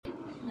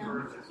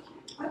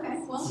Okay,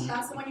 well,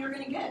 that's the one you were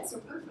going to get, so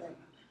perfect.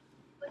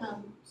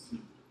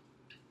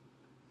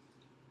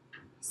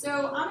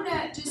 So I'm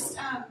going to just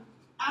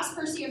ask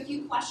Percy a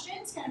few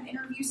questions, kind of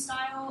interview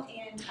style,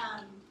 and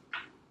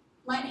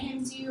let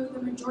him do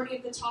the majority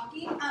of the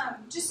talking.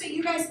 Just so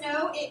you guys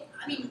know,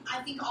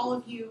 I think all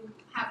of you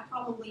have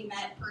probably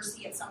met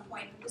Percy at some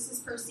point, but this is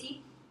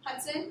Percy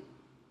Hudson.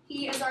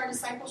 He is our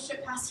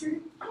discipleship pastor.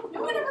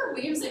 No one ever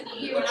waves at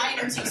me when I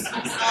introduce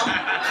myself.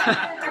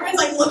 Everyone's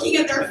like looking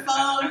at their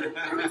phone.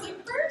 Everyone's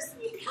like,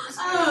 Percy.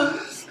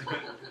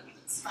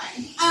 It's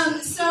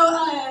fine.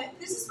 So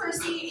this is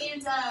Percy,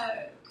 and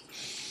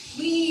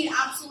we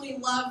absolutely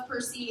love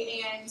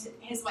Percy and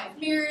his wife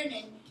Maren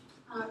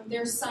and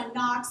their son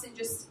Knox, and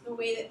just the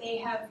way that they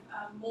have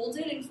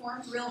molded and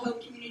formed Real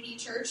Hope Community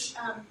Church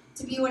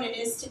to be what it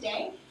is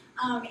today.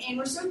 And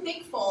we're so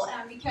thankful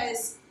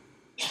because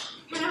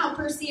kind of how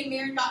Percy and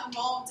Maren got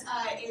involved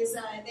is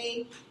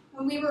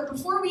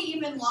before we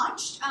even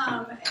launched,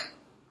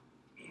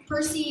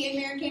 Percy and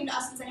Maren came to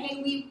us and said,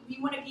 hey, we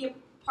want to be a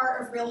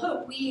part of Real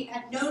Hope. We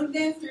had known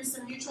them through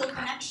some mutual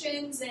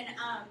connections, and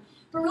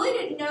but really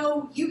didn't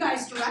know you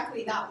guys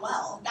directly that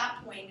well at that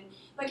point. And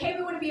like, hey,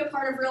 we want to be a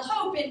part of Real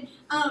Hope. And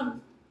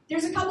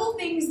there's a couple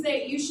things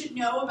that you should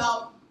know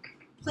about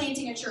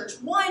planting a church.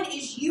 One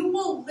is you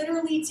will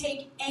literally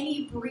take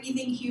any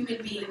breathing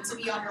human being to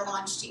be on your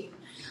launch team.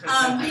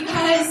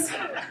 Because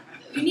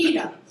you need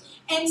them.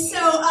 And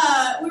so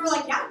we were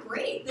like, yeah,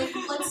 great. Then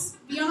let's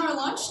be on our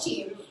launch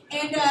team.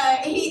 And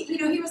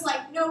he was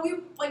like, no, we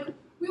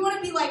want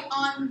to be like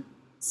on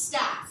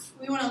staff.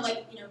 We want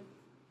to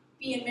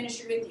be in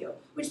ministry with you.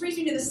 Which brings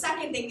me to the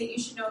second thing that you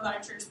should know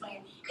about a church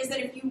plant is that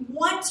if you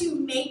want to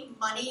make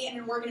money in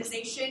an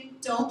organization,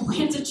 don't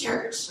plant a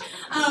church.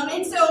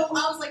 And so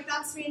I was like,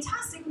 that's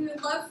fantastic. We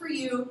would love for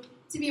you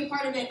to be a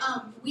part of it.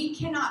 We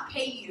cannot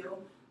pay you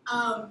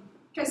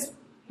because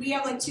we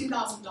have like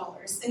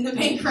 $2,000 in the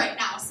bank right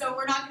now, so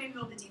we're not going to be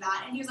able to do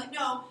that. And he was like,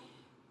 no,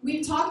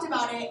 we've talked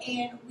about it,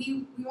 and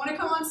we want to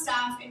come on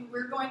staff, and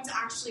we're going to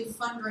actually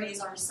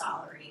fundraise our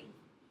salary.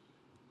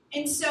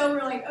 And so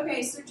we're like,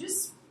 okay, so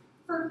just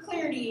for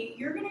clarity,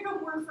 you're going to go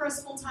work for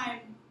us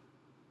full-time,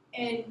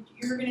 and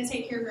you're going to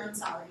take care of your own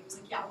salary. He was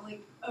like, yeah. We're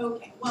like,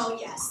 okay, well,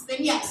 yes. Then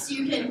yes,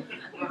 you can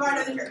be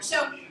part of the church.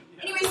 So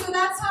anyway, so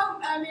that's how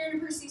Maren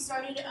and Percy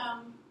started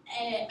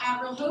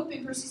at Real Hope,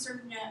 and Percy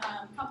served in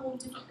a couple of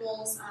different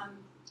roles.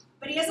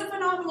 But he has a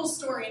phenomenal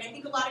story, and I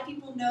think a lot of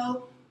people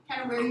know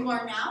kind of where you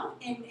are now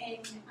and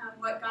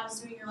what God is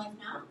doing in your life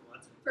now.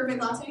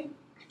 Perfect Latte,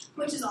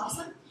 which is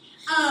awesome.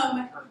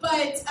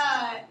 But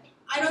I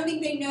don't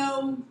think they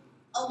know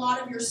a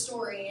lot of your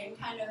story and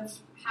kind of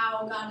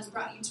how God has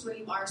brought you to where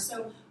you are.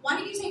 So why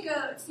don't you take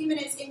a few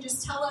minutes and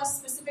just tell us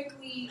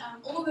specifically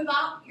a little bit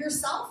about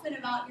yourself and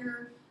about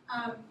your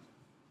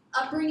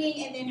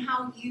upbringing, and then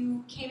how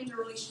you came into a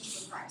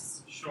relationship with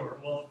Christ. Sure.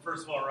 Well,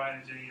 first of all,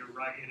 Ryan and Jenny, you're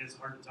right. It is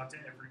hard to talk to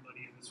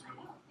everybody in this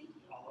room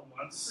all at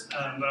once, but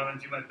I'm going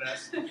to do my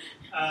best.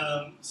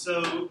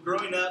 So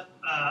growing up,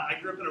 I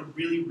grew up in a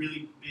really,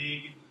 really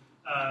big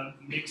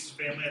mixed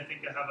family. I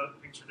think I have a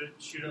picture to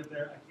shoot up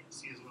there. I can't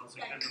see as well, so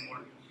I can't do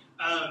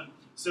more.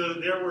 So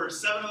there were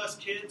 7 of us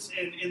kids,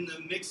 and in the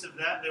mix of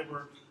that, there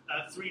were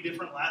 3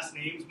 different last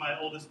names. My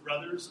oldest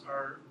brothers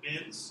are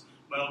Benz.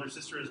 My older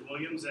sister is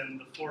Williams, and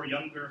the 4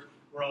 younger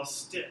were all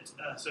Stitt.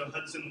 So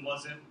Hudson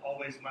wasn't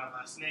always my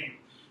last name.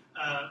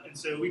 And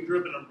so we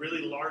grew up in a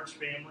really large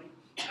family.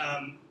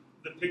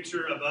 The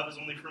picture above is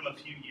only from a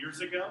few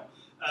years ago.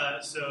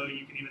 So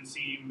you can even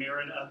see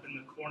Maren up in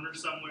the corner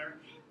somewhere.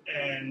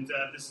 And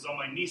this is all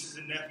my nieces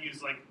and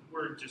nephews. Like,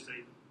 we're just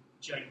a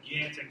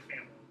gigantic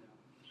family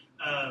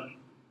now.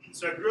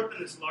 So I grew up in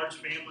this large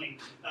family.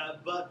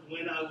 But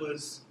when I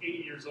was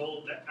 8 years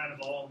old, that kind of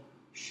all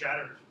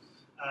shattered.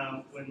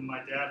 When my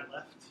dad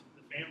left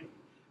the family.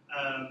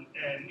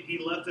 And he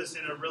left us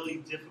in a really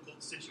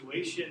difficult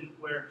situation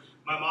where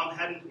my mom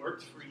hadn't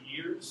worked for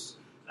years.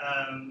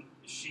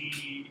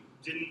 She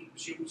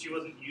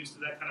wasn't used to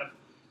that kind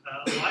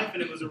of life,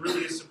 and it was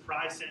really a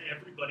surprise to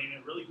everybody, and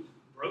it really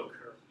broke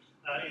her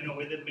in a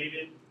way that made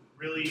it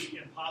really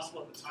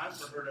impossible at the time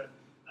for her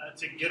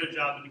to get a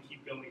job and to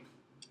keep going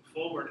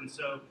forward. And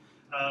so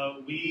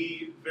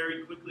we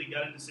very quickly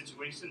got into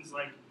situations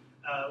like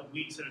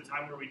weeks at a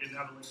time where we didn't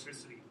have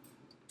electricity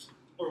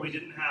or we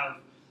didn't have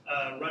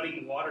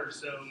running water.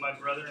 So my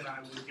brother and I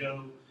would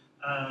go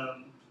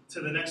to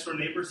the next door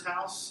neighbor's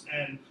house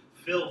and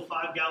fill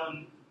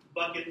 5-gallon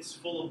buckets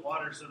full of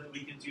water so that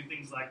we could do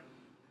things like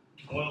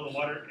boil the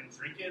water and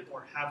drink it,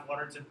 or have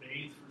water to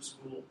bathe for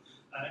school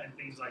and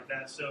things like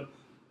that. So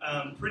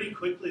pretty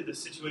quickly the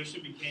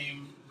situation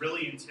became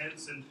really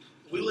intense, and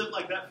we lived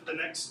like that for the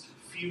next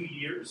few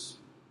years.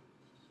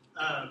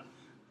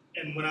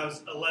 And when I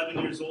was 11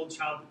 years old,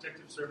 Child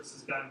Protective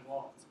Services got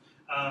involved.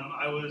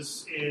 I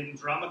was in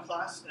drama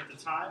class at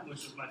the time,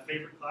 which was my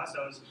favorite class.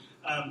 I was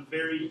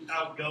very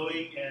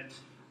outgoing and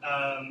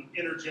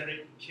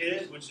energetic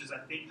kid, which is, I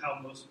think, how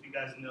most of you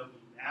guys know me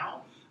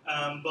now.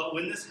 But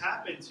when this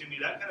happened to me,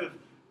 that kind of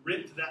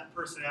ripped that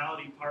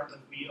personality part of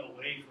me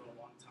away for a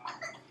long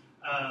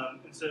time.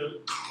 And so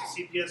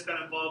CPS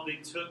got involved.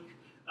 They took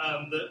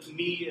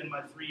me and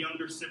my 3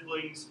 younger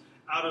siblings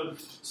out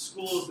of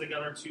schools. They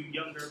got my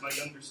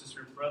younger sister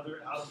and brother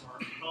out of our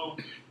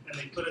home, and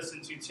they put us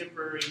into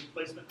temporary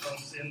placement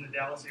homes in the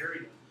Dallas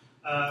area.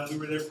 We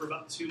were there for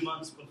about 2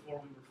 months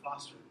before we were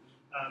fostered.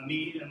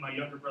 Me and my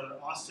younger brother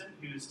Austin,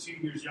 who is 2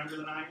 years younger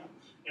than I am,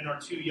 and our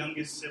 2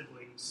 youngest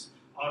siblings,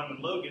 Autumn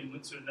and Logan,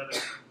 went to another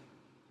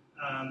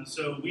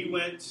so we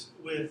went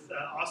with,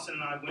 Austin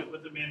and I went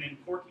with a man named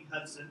Corky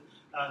Hudson,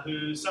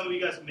 who some of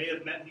you guys may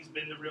have met. He's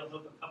been to Real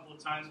Hope a couple of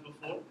times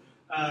before.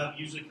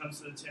 Usually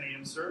comes to the 10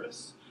 a.m.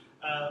 service.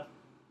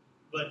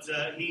 But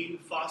he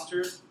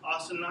fostered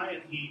Austin and I,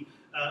 and he,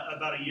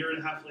 about a year and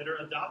a half later,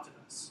 adopted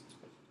us.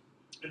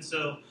 And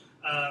so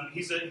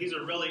he's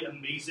a really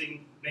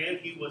amazing man.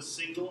 He was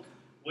single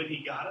when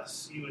he got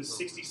us. He was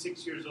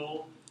 66 years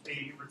old,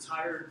 a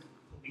retired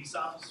police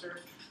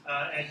officer,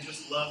 and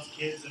just loved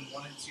kids and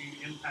wanted to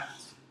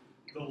impact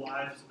the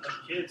lives of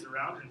kids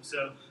around him.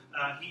 So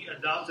he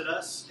adopted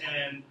us,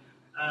 and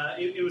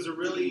it was a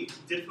really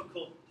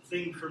difficult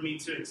thing for me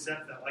to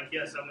accept that. Like,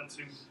 yes, I went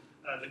to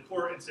the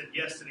court and said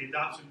yes to the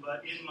adoption,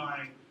 but in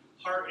my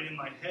heart and in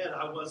my head,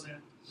 I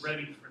wasn't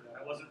ready for that.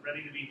 I wasn't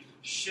ready to be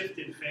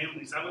shifted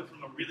families. I went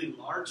from a really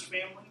large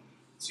family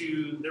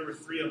to, there were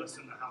 3 of us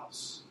in the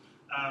house.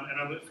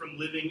 And I went from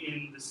living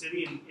in the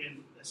city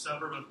in a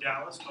suburb of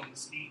Dallas called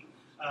Mesquite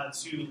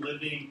to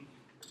living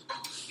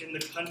in the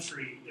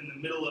country in the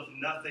middle of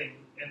nothing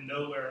and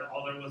nowhere.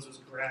 All there was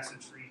grass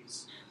and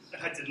trees.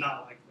 And I did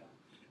not like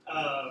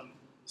that.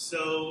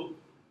 So,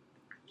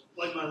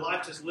 like, my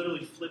life just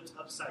literally flipped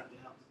upside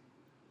down.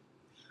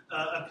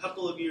 A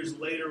couple of years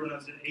later, when I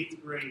was in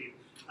 8th grade,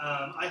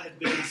 I had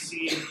been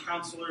seeing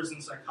counselors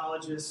and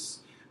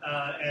psychologists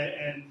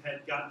and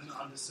had gotten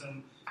onto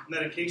some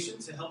medication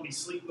to help me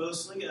sleep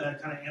mostly, kind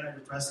of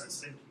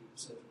antidepressants. Thank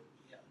you.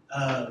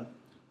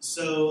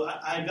 So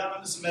I got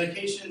onto some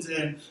medications,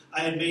 and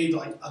I had made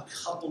like a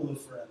couple of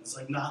friends,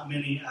 like not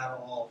many at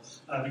all,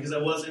 because I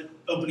wasn't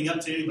opening up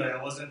to anybody. I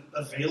wasn't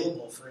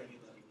available for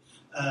anybody.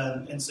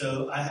 And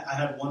so I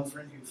had one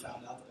friend who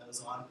found out that I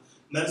was on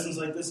medicines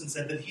like this and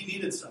said that he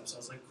needed some. So I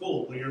was like,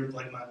 cool, well, you're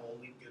like my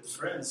only good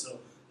friend, so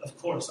of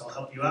course I'll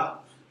help you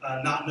out.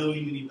 Not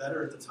knowing any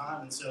better at the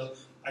time. And so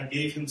I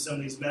gave him some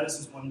of these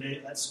medicines one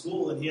day at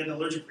school, and he had an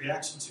allergic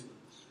reaction to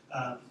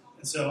them.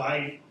 And so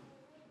I,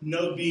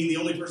 being the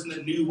only person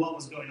that knew what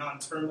was going on,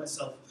 turned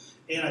myself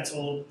in. I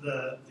told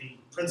the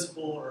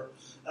principal or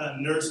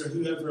nurse or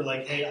whoever,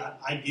 like, hey,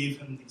 I gave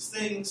him these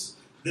things.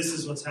 This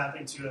is what's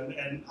happening to him.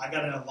 And I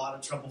got in a lot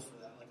of trouble for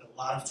that, like a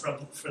lot of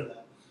trouble for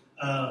that.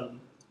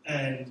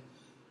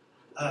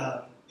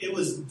 It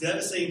was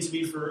devastating to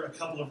me for a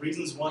couple of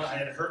reasons. One, I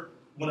had hurt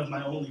one of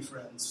my only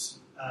friends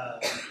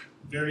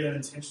very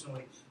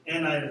unintentionally,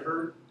 and I had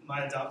hurt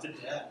my adopted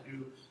dad,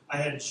 who I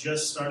had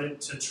just started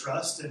to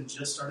trust and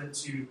just started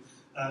to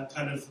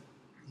kind of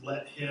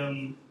let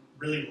him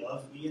really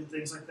love me and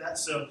things like that.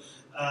 So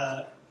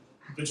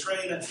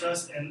betraying that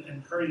trust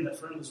and hurting that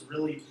friend was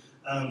really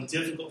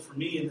difficult for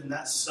me. And then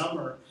that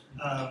summer,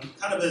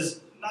 kind of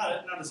as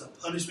not as a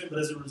punishment, but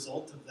as a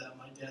result of that,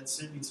 my dad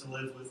sent me to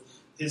live with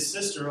his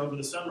sister over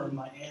the summer,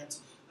 my aunt,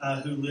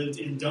 who lived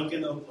in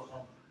Duncan,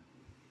 Oklahoma.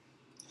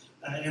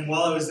 And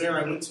while I was there,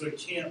 I went to a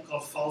camp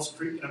called Falls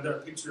Creek, and I've got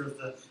a picture of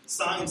the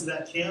signs of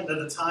that camp. At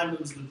the time, it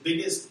was the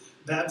biggest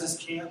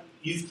Baptist camp,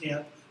 youth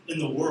camp in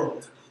the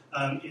world.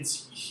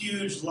 It's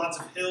huge, lots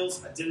of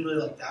hills. I didn't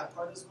really like that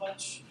part as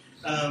much.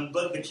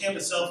 But the camp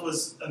itself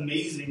was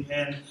amazing,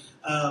 and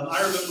I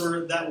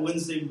remember that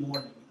Wednesday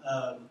morning.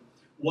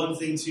 One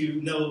thing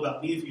to know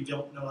about me, if you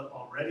don't know it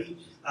already,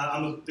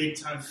 I'm a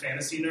big-time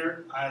fantasy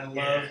nerd. I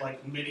love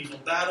like medieval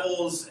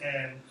battles,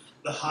 and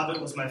The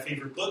Hobbit was my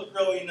favorite book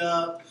growing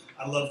up.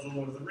 I love the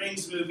Lord of the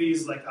Rings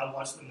movies. Like, I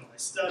watch them when I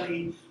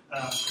study.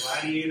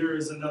 Gladiator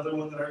is another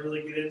one that I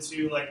really get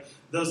into. Like,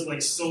 those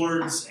like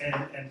swords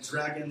and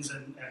dragons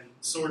and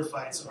sword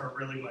fights are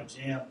really my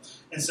jam.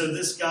 And so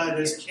this guy,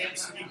 this camp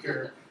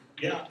speaker,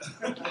 I'm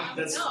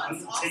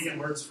awesome. Taking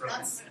words from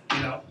him,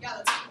 you know. Yeah,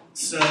 that's cool.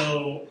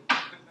 So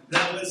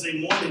that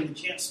Wednesday morning, the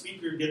camp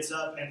speaker gets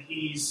up and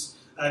he's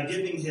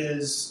giving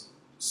his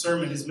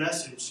sermon, his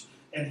message,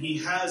 and he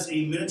has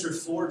a miniature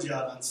forge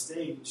out on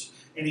stage,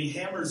 and he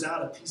hammers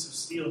out a piece of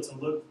steel to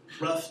look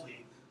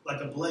roughly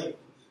like a blade.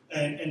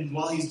 And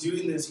while he's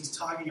doing this, he's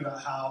talking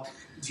about how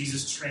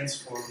Jesus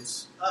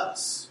transforms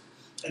us.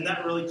 And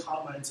that really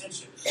caught my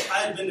attention. I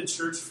had been to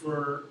church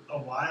for a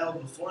while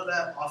before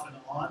that, off and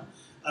on.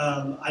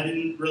 I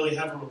didn't really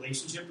have a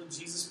relationship with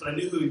Jesus, but I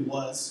knew who he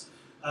was.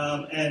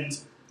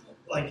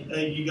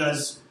 You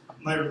guys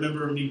might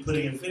remember me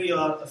putting a video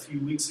out a few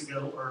weeks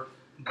ago, or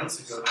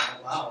months ago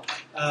now,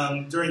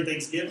 wow, during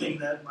Thanksgiving,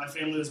 that my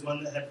family was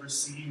one that had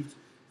received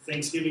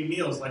Thanksgiving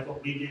meals like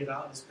what we gave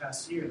out this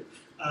past year.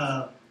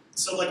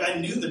 So I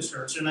knew the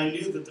church, and I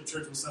knew that the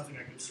church was something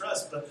I could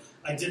trust, but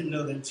I didn't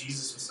know that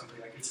Jesus was something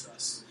I could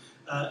trust.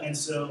 And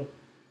so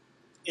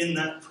in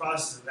that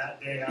process of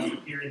that day, after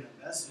hearing that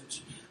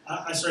message,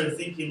 I started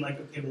thinking,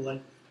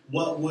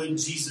 what would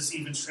Jesus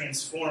even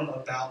transform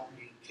about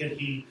me Could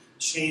he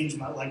change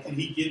my life? Could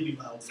he give me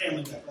my old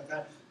family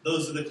back?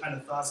 Those are the kind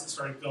of thoughts that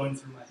started going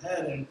through my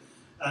head. And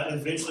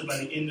eventually, by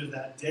the end of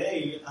that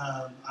day,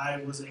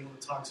 I was able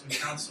to talk to a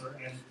counselor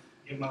and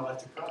give my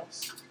life to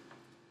Christ.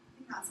 I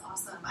think that's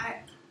awesome.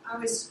 I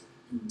was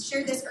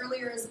shared this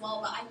earlier as well,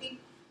 but I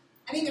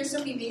think there's so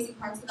many amazing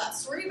parts of that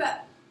story.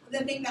 But the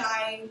thing that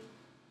I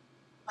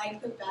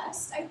like the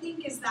best, I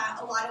think, is that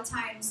a lot of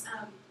times,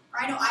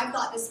 or I know I've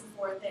thought this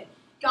before, that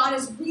God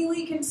is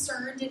really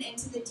concerned and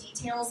into the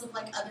details of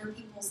like other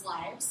people's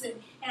lives, and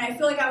I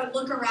feel like I would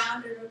look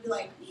around and it would be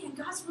like, man,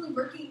 God's really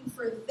working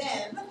for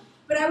them,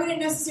 but I wouldn't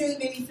necessarily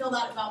maybe feel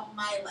that about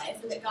my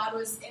life, or that God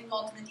was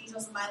involved in the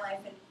details of my life,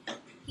 and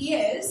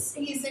He's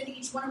in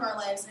each one of our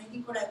lives. And I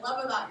think what I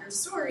love about your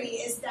story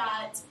is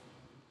that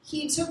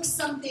He took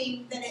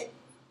something that at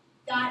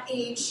that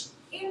age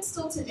and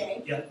still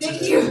today,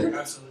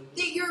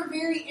 that you're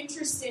very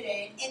interested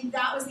in, and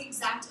that was the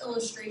exact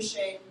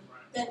illustration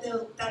that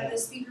the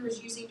speaker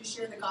was using to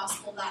share the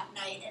gospel that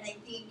night. And I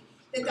think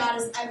that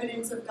is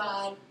evidence of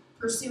God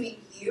pursuing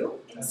you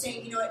and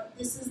saying, you know what,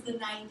 this is the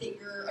night that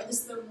you're, or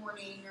this is the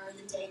morning or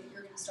the day that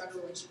you're going to start a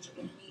relationship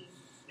with me.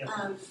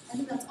 I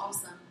think that's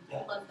awesome. I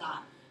love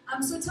that.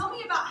 So tell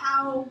me about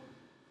how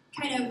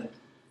kind of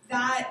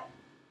that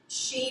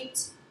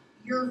shaped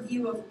your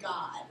view of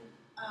God.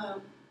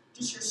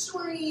 Just your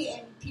story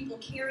and people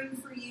caring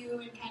for you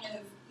and kind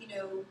of,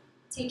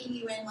 taking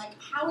you in. Like,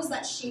 how has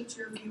that shaped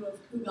your view of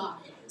who God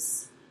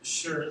is?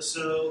 Sure.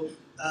 So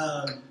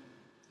I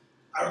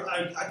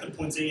could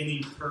point to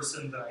any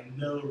person that I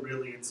know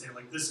really and say,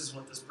 like, this is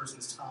what this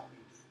person's taught me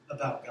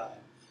about God.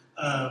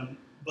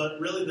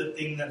 But really the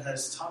thing that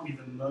has taught me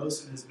the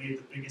most and has made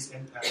the biggest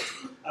impact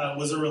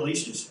was a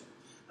relationship.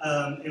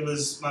 It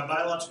was my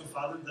biological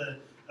father, the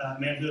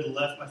man who had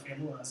left my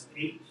family when I was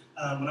 8.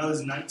 When I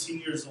was 19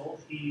 years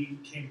old, he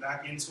came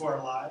back into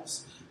our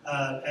lives,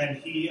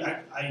 and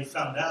I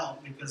found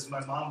out because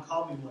my mom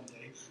called me one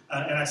day,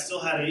 and I still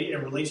had a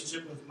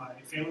relationship with my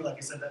family. Like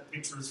I said, that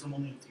picture is from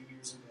only a few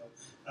years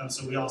ago,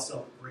 so we all still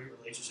have a great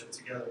relationship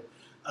together.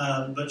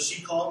 But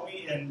she called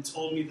me and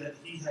told me that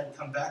he had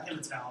come back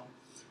into town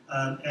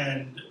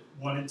and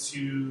wanted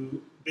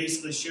to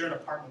basically share an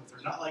apartment with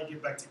her. Not like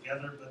get back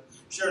together, but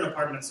share an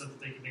apartment so that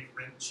they could make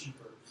rent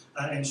cheaper.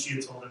 And she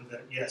had told him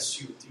that, yes,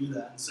 she would do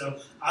that. And so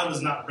I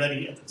was not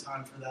ready at the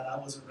time for that. I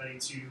wasn't ready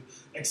to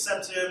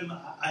accept him.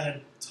 I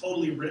had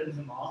totally written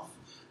him off.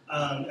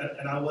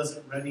 And I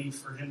wasn't ready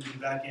for him to be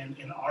back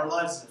in our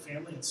lives as a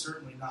family, and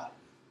certainly not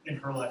in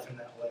her life in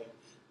that way.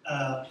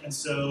 And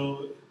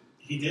so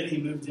he did.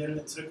 He moved in, and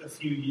it took a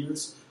few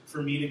years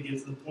for me to get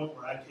to the point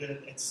where I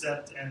could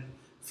accept and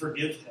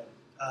forgive him.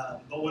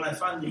 But when I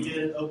finally did,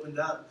 it opened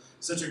up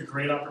such a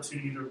great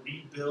opportunity to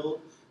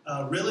rebuild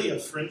really a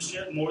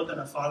friendship more than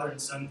a father and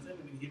son thing.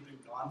 I mean, he'd been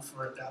gone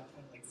for, at that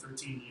point, like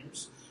 13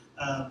 years.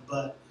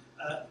 But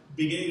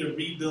beginning to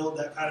rebuild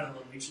that kind of a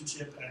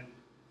relationship and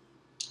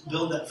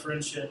build that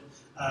friendship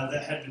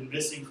that had been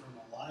missing from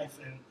my life.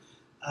 And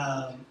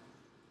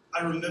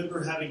I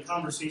remember having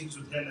conversations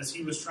with him as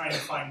he was trying to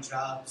find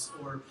jobs,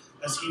 or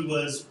as he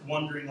was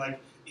wondering,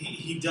 like,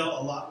 he dealt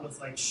a lot with,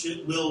 like,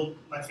 will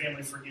my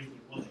family forgive me?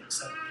 Will they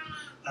accept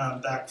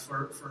me back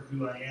for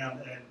who I am?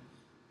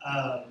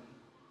 And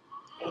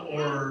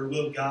or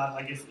will God,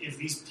 like, if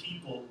these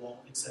people won't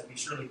accept me,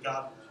 surely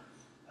God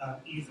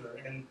won't either.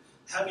 And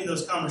having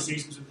those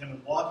conversations with him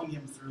and walking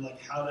him through,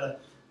 like, how to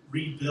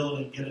rebuild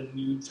and get a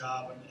new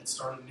job and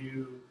start a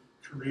new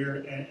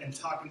career, and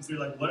talking through,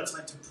 like, what it's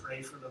like to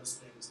pray for those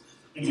things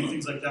and do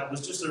things like that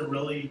was just a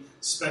really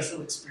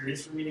special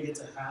experience for me to get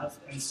to have.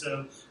 And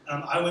so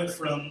I went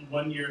from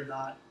 1 year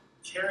not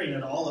caring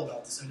at all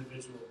about this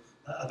individual,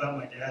 about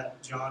my dad,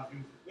 John, who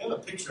we have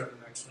a picture of him,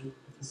 actually,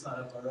 if it's not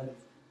up already.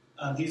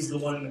 He's the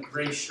one in the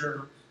gray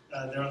shirt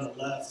there on the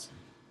left.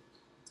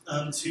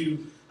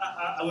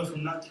 I went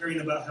from not caring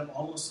about him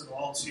almost at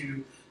all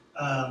to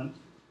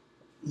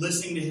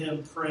listening to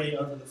him pray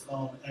over the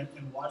phone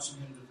and watching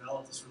him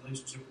develop this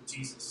relationship with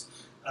Jesus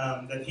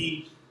that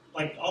he,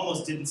 like,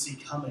 almost didn't see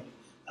coming.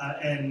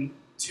 And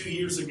 2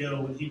 years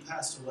ago, when he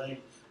passed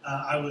away,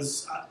 I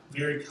was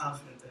very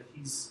confident that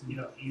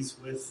he's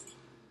with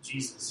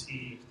Jesus.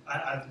 I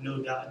have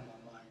no doubt in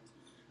my mind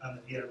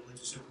that he had a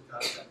relationship with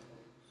God at that point.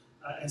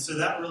 And so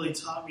that really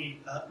taught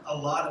me a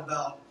lot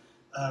about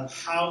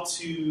how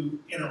to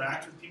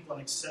interact with people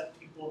and accept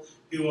people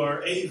who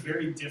are,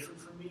 very different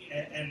from me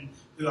and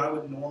who I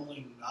would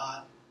normally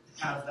not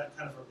have that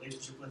kind of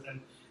relationship with,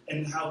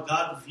 and how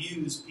God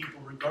views people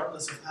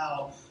regardless of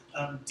how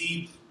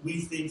deep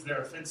we think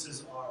their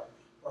offenses are,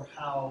 or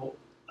how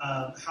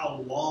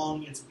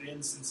long it's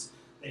been since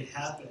they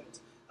happened.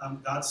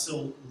 God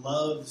still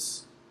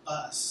loves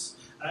us.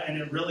 And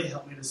it really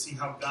helped me to see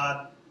how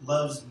God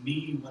loves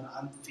me when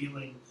I'm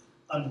feeling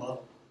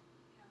unlovable.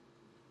 Yeah,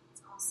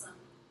 that's awesome.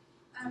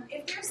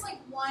 If there's, like,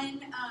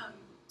 one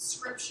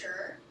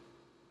scripture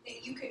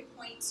that you could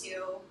point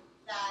to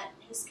that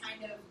has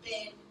kind of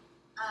been,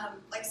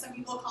 like, some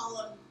people call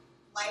them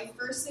life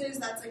verses.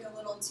 That's, like, a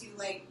little too,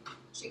 like,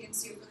 chicken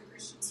soup for the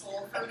Christian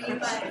soul for me,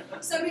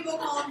 but some people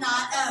call them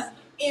that.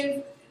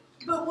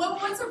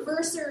 what's a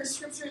verse or a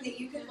scripture that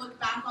you can look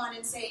back on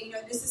and say,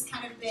 this has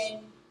kind of been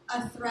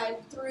a thread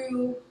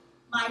through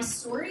my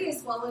story,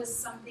 as well as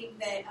something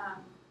that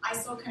I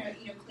still kind of,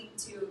 cling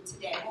to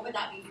today? What would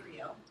that be for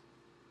you?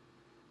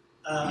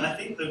 I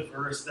think the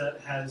verse that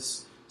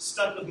has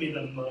stuck with me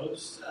the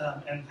most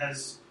and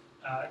has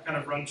kind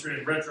of rung true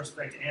in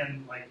retrospect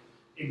and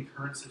in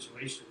current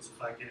situations,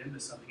 if I get into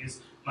something,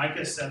 is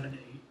Micah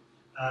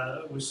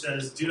 7:8, which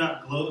says, "Do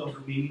not gloat over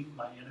me,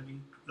 my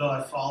enemy. Though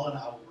I fall, and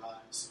I will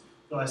rise.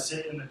 Though I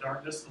sit in the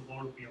darkness, the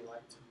Lord will be a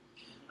light to me."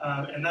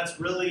 And that's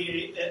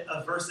really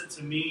a verse that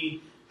to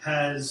me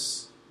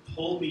has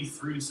pulled me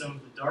through some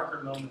of the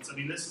darker moments. I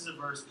mean, this is a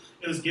verse,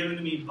 it was given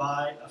to me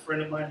by a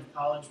friend of mine in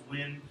college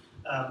when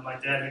my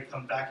dad had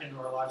come back into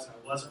our lives, and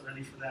I wasn't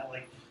ready for that.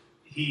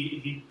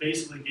 He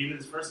basically gave me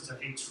this verse and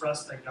said, "Hey,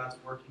 trust that God's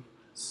working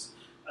in this,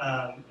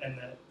 and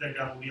that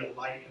God will be a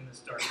light in this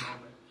dark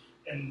moment."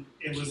 And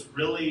it was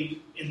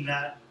really in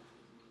that,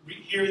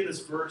 hearing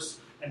this verse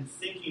and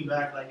thinking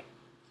back, man,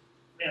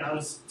 I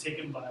was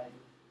taken by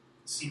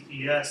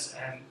CPS,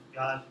 and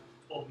God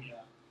pulled me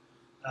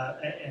out.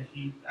 And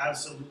He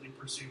absolutely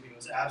pursued me. It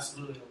was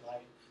absolutely a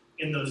light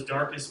in those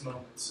darkest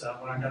moments.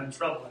 When I got in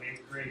trouble in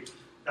 8th grade,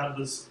 God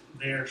was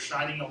there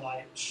shining a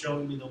light,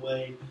 showing me the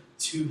way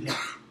to Him,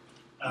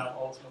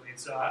 ultimately. And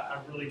so I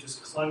really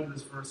just clung to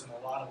this verse in a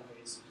lot of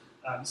ways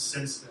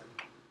since then.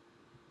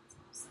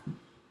 Awesome.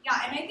 Yeah,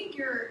 and I think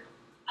you're,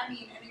 an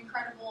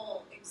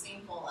incredible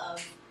example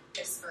of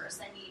this verse.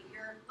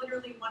 You're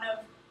literally one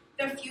of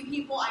the few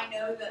people I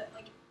know that,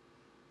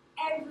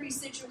 every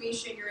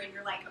situation you're in,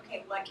 you're like,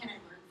 okay, what can I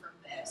learn from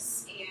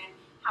this? And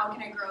how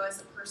can I grow as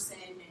a person?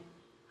 And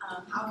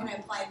how can I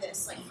apply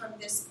this, from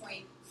this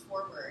point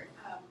forward?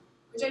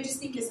 Which I just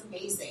think is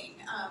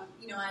amazing.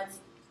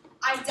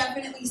 I've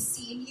definitely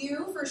seen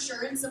you, for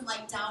sure, in some,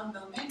 down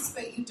moments,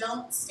 but you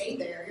don't stay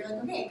there. You're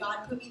like, okay,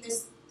 God put me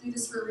through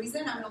this for a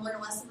reason. I'm going to learn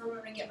a lesson from it. I'm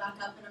going to get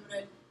back up, and I'm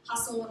going to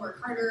hustle and work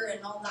harder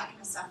and all that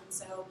kind of stuff. And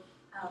so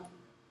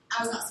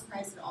I was not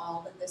surprised at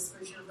all that this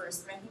was your verse,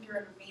 but I think you're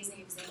an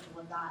amazing example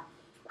of that.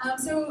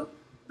 So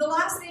the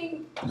last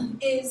thing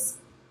is,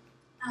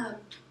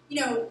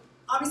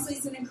 obviously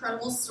it's an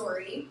incredible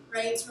story,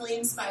 right? It's really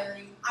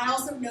inspiring. I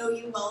also know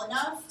you well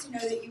enough to know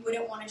that you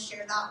wouldn't want to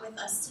share that with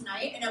us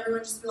tonight, and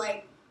everyone just be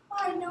like, "Oh,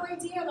 I had no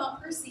idea about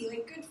Percy.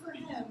 Good for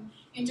him,"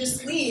 and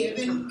just leave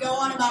and go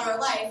on about our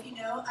life,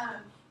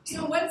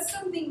 So what's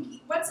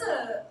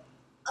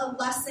a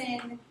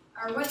lesson,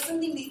 or what's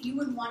something that you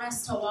would want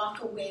us to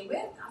walk away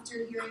with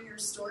after hearing your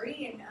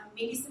story, and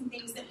maybe some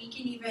things that we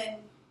can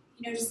even,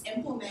 just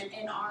implement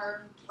in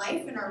our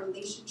life and our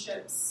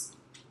relationships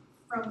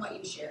from what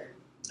you shared?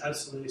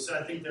 Absolutely. So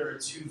I think there are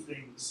two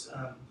things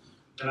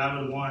that I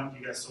would want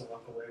you guys to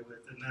walk away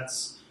with, and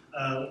that's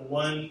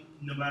one,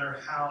 no matter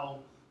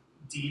how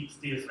deep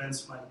the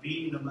offense might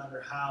be, no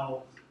matter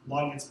how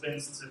long it's been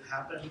since it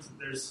happened,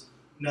 there's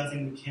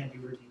nothing that can't be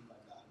redeemed by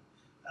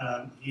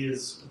God. He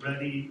is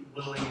ready,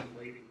 willing, and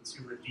waiting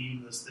to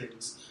redeem those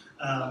things.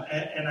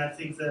 And I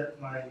think that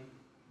my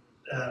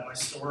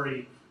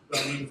story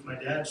about me with my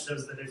dad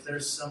shows that if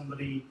there's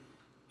somebody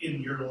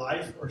in your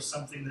life or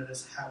something that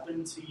has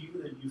happened to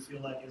you that you feel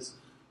like is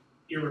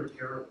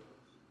irreparable,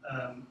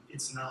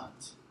 it's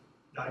not.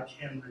 God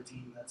can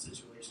redeem that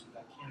situation.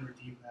 God can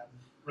redeem that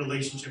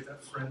relationship,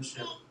 that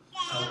friendship,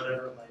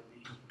 whatever it might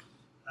be.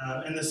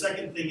 And the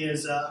second thing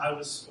is, I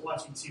was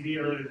watching TV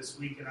earlier this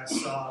week, and I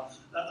saw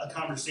a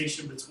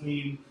conversation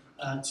between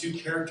two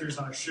characters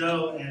on a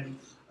show, and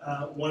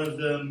one of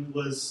them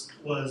was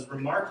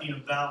remarking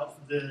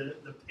about the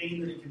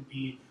pain that it can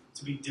be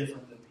to be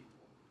different than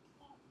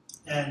people,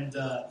 and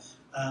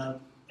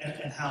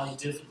how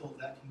difficult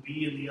that can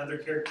be. And the other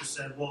character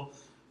said, well,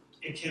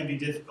 it can be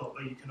difficult,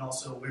 but you can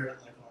also wear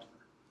it like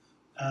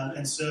armor.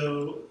 And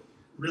so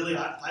really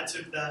I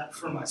took that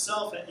for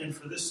myself and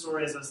for this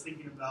story as I was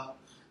thinking about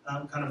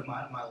kind of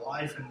my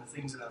life and the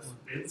things that I've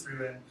been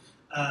through,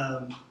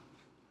 and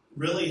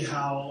really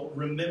how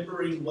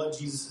remembering what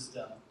Jesus has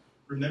done,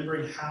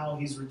 remembering how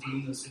He's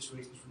redeemed those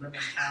situations,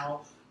 remembering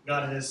how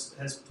God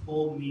has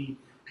pulled me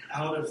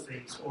out of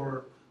things,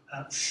 or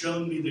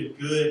shown me the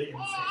good in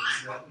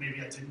things that maybe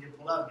I didn't get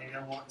pulled out, maybe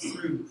I walked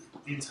through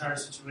the entire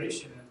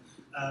situation.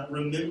 And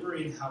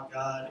remembering how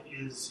God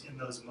is in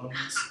those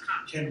moments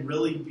can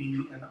really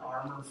be an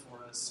armor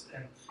for us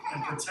and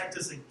protect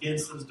us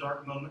against those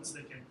dark moments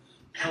that can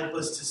help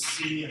us to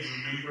see and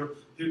remember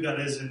who God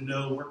is and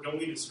know we're going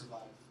to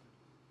survive.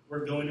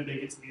 We're going to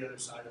make it to the other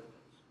side of it.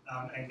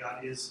 And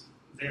God is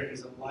there.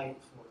 He's a light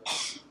for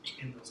us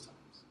in those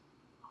times.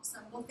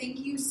 Awesome. Well, thank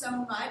you so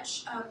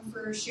much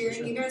for sharing.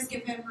 Sure. You guys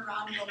give him a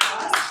round of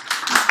applause.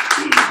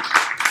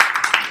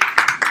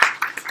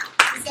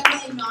 It's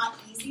definitely not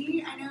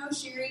easy, I know,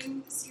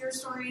 sharing your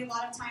story a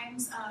lot of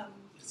times.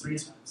 3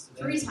 times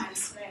today. 3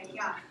 times today,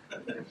 yeah.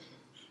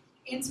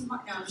 And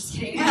tomorrow. No, I'm just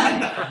kidding.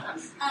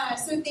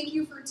 So thank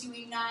you for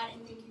doing that,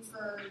 and thank you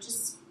for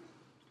just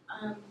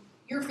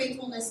your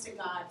faithfulness to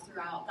God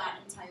throughout that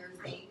entire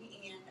thing,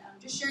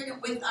 and just sharing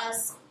it with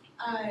us,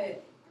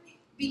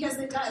 because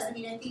it does. I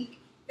mean, I think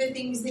the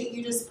things that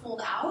you just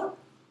pulled out,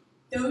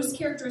 those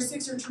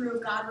characteristics are true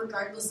of God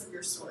regardless of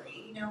your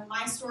story. You know,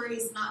 my story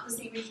is not the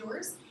same as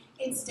yours.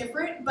 It's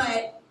different,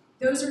 but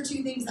those are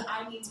two things that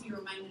I need to be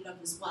reminded of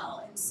as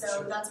well. And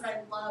so that's what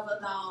I love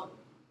about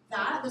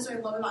that. That's what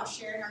I love about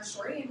sharing our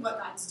story and what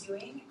God's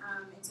doing.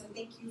 And so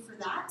thank you for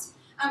that.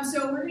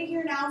 So we're going to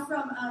hear now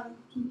from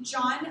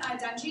John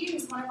Dungy,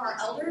 who's one of our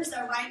elders.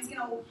 Ryan's going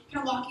to kind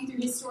of walk you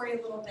through his story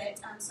a little bit.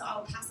 So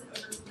I'll pass it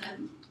over to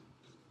them.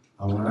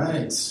 All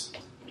right.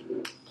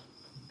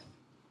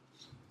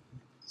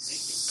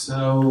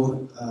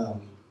 So,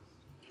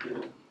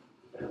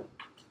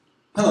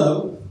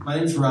 hello, my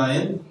name's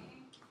Ryan.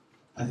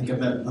 I think I've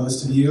met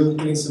most of you. I'm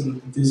getting some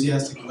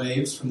enthusiastic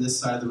waves from this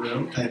side of the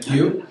room. Thank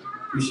you.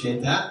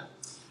 Appreciate that.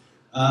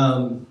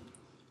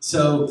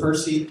 So,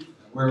 Percy,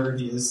 wherever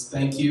he is,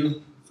 thank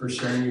you for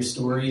sharing your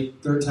story.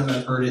 Third time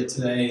I've heard it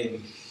today,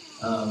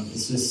 and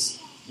it's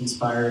just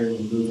inspiring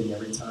and moving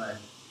every time.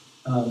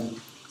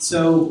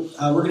 So,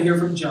 we're going to hear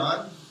from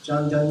John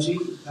Dungy.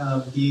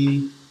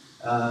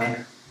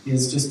 He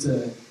is just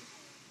an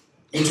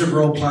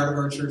integral part of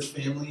our church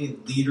family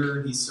and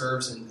leader. He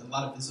serves in a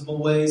lot of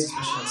visible ways,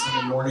 especially on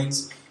Sunday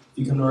mornings. If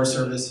you come to our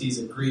service, he's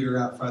a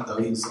greeter out front,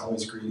 though he's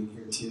always greeting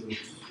here too.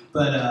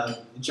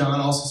 But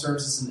John also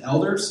serves as an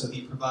elder, so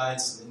he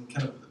provides, in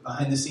kind of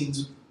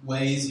behind-the-scenes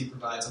ways, he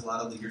provides a lot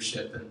of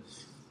leadership, and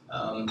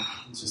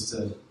he's just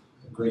a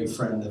great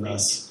friend of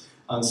us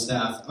on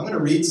staff. I'm going to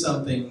read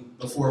something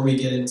before we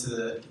get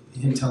into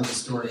him telling the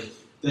story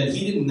that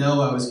he didn't know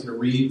I was going to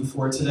read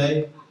before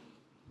today.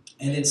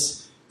 And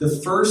it's the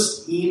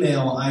first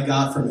email I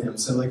got from him.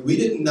 So, we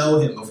didn't know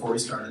him before we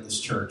started this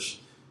church.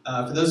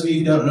 For those of you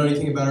who don't know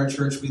anything about our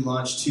church, we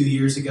launched 2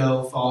 years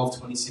ago, fall of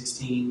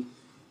 2016.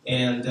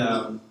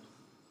 And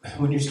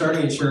when you're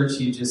starting a church,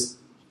 it's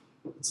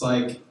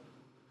like,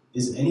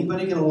 is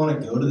anybody going to want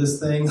to go to this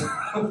thing?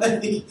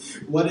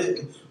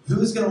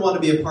 Who's going to want to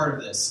be a part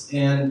of this?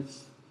 And,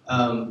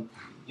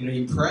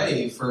 you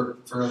pray for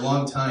a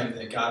long time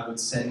that God would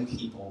send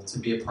people to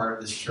be a part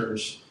of this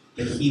church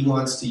that he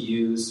wants to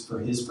use for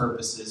his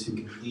purposes, who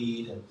can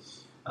lead.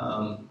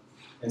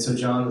 And so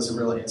John was a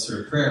real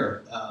answer to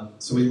prayer.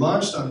 So we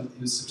launched it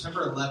was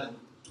September 11th,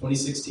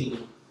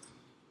 2016.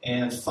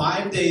 And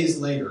 5 days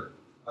later,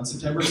 on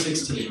September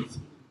 16th,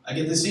 I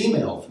get this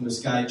email from this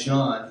guy,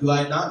 John, who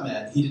I had not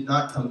met. He did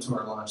not come to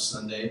our launch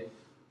Sunday.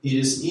 He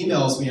just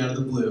emails me out of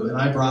the blue, and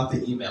I brought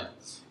the email.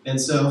 And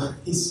so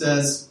he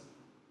says,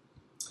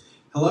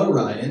 "Hello,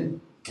 Ryan.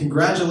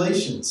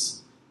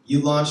 Congratulations. You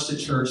launched a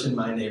church in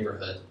my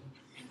neighborhood."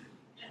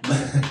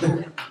 Thank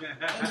you.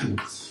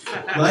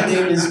 My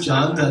name is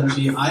John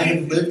Dungy. I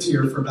have lived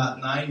here for about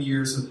 9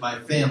 years with my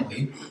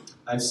family.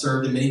 I've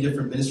served in many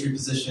different ministry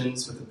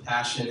positions with a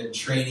passion in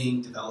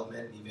training,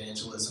 development, and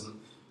evangelism.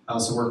 I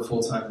also work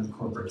full-time in the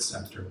corporate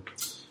sector.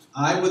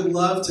 I would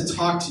love to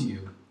talk to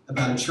you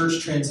about a church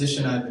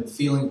transition I've been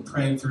feeling and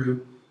praying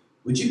through.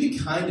 Would you be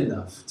kind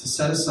enough to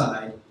set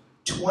aside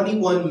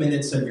 21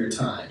 minutes of your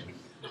time?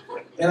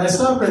 And I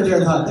stopped right there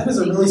and thought, that is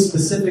a really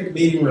specific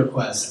meeting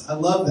request. I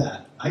love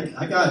that.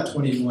 I got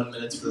 21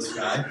 minutes for this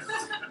guy.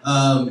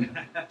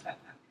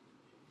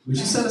 Would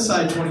you set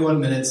aside 21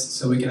 minutes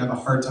so we can have a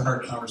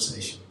heart-to-heart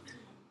conversation?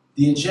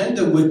 The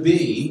agenda would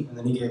be, and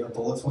then he gave a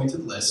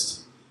bullet-pointed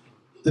list,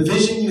 the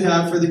vision you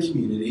have for the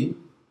community,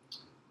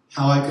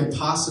 how I could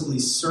possibly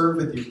serve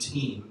with your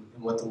team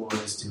and what the Lord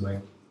is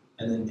doing,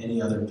 and then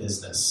any other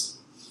business.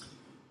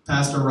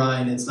 Pastor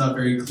Ryan, it's not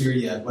very clear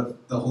yet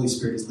what the Holy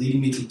Spirit is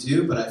leading me to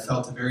do, but I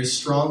felt a very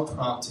strong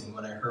prompting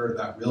when I heard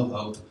about Real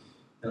Hope,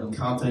 and I'm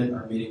confident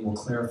our meeting will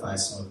clarify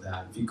some of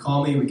that. If you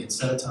call me, we can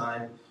set a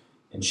time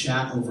and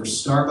chat over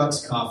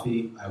Starbucks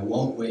coffee. I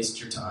won't waste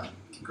your time.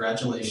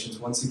 Congratulations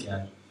once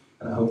again,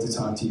 and I hope to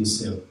talk to you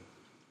soon.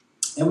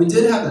 And we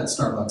did have that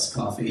Starbucks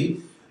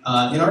coffee.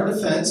 In our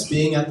defense,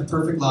 being at the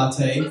Perfect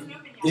Latte,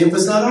 it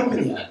was not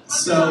open yet.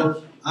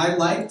 So I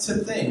like to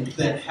think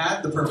that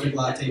had the Perfect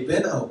Latte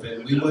been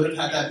open, we would have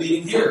had that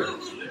meeting here.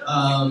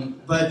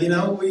 But,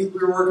 we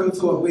were working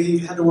with what we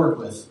had to work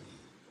with.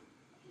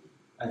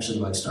 I actually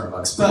like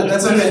Starbucks, but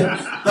that's okay.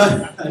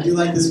 But I do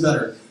like this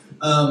better.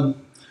 But,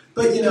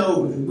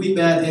 we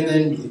met, and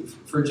then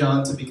for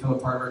John to become a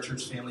part of our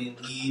church family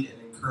and lead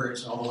and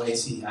encourage in all the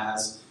ways he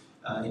has,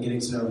 and getting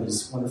to know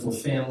his wonderful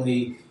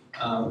family,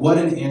 what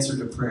an answer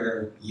to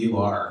prayer you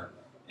are,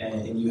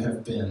 and you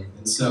have been.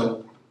 And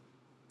so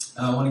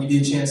I want to give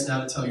you a chance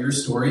now to tell your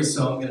story,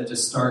 so I'm going to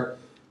just start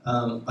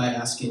by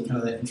asking kind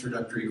of that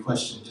introductory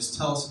question. Just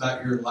tell us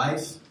about your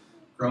life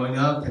growing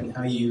up and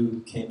how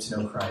you came to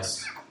know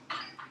Christ.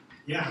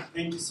 Yeah,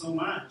 thank you so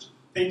much.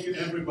 Thank you,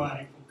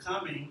 everybody, for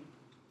coming.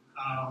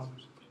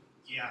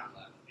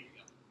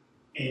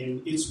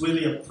 And it's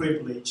really a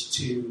privilege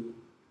to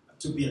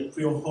be at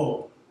Real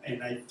Hope.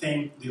 And I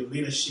thank the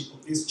leadership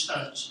of this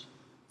church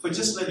for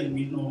just letting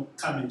me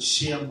come and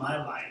share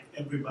my life.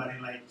 Everybody,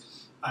 like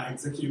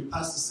Executive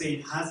Pastor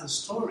said, has a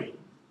story.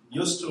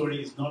 Your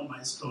story is not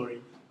my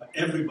story, but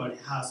everybody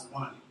has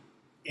one.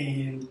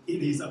 And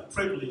it is a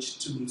privilege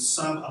to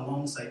serve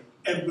alongside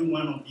every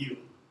one of you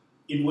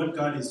in what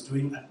God is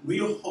doing at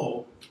Real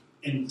Hope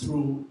and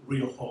through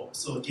Real Hope.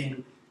 So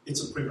again,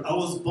 it's a privilege. I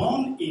was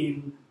born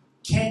in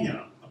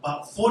Kenya,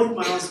 about 40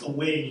 miles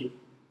away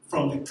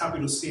from the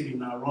capital city,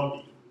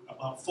 Nairobi.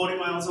 About 40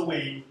 miles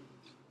away.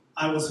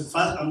 I'm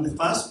the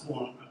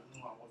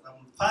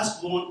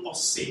firstborn of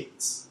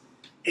 6.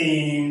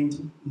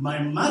 And my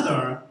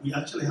mother, we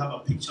actually have a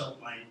picture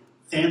of my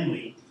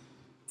family.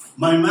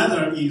 My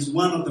mother is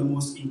one of the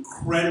most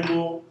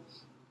incredible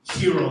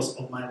heroes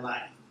of my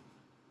life.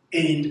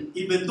 And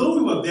even though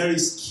we were very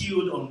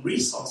skilled on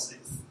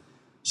resources,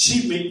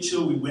 she made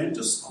sure we went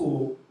to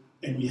school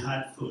and we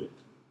had food.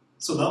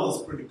 So that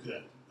was pretty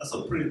good. That's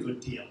a pretty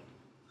good deal.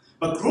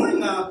 But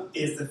growing up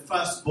as the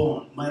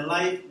firstborn, my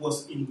life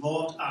was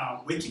involved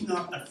waking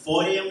up at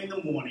 4 a.m. in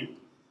the morning,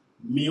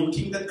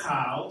 milking the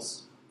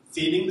cows,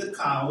 feeding the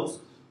cows,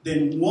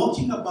 then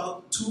walking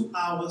about 2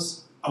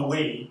 hours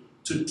away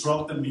to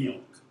drop the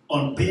milk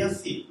on bare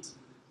feet.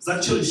 It's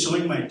actually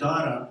showing my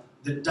daughter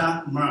the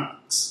dark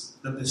marks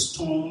that the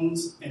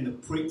stones and the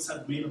pricks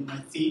had made on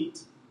my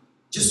feet,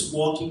 just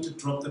walking to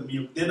drop the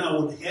milk. Then I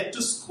would head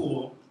to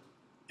school,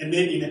 and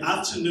then in the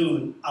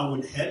afternoon, I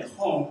would head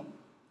home,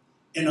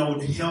 and I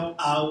would help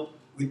out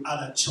with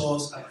other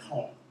chores at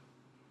home.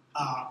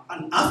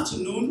 An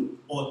afternoon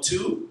or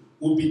two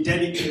would be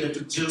dedicated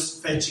to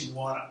just fetching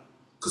water,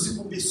 because it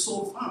would be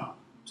so far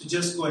to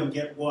just go and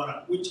get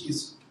water, which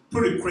is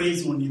pretty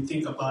crazy when you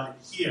think about it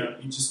here.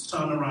 You just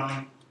turn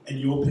around and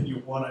you open your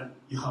water and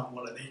you have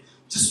water there.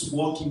 Just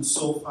walking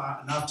so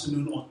far, an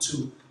afternoon or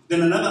two.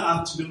 Then another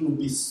afternoon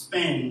will be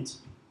spent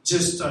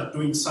just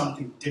doing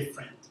something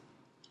different.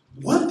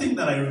 One thing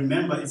that I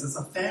remember is as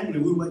a family,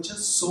 we were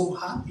just so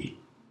happy.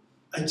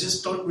 I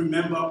just don't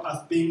remember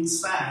us being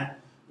sad.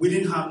 We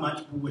didn't have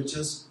much, we were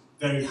just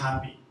very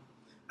happy.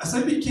 As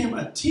I became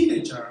a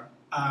teenager,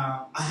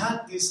 I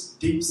had this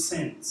deep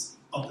sense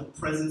of the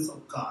presence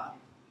of God.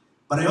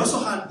 But I also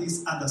had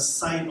this other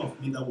side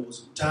of me that was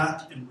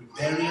dark and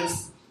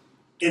rebellious,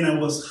 and I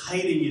was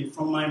hiding it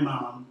from my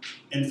mom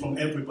and from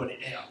everybody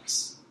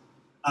else.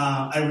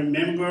 I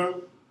remember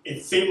a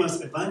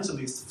famous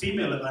evangelist,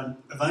 female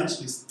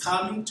evangelist,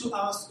 coming to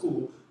our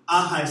school,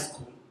 our high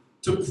school,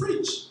 to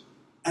preach.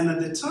 And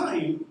at the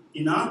time,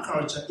 in our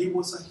culture, it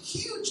was a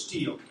huge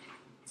deal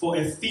for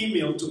a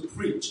female to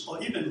preach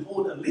or even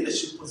hold a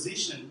leadership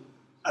position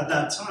at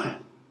that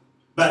time.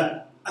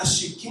 But as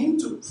she came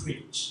to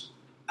preach,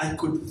 I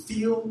could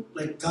feel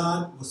like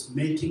God was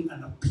making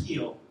an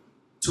appeal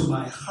to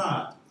my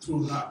heart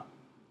through her.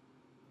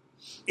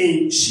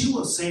 And she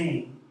was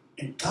saying,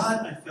 and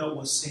God, I felt,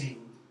 was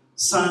saying,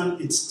 son,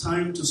 it's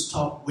time to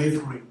stop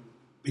wavering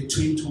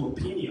between two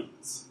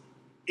opinions.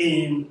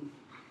 And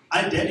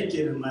I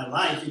dedicated my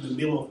life in the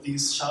middle of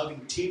these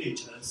shouting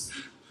teenagers,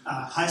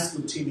 high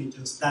school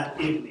teenagers, that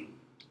evening.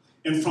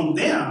 And from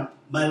there,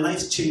 my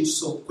life changed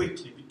so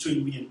quickly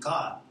between me and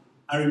God.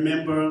 I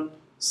remember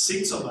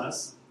 6 of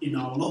us in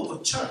our local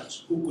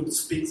church who could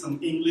speak some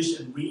English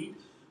and read.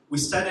 We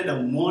started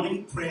a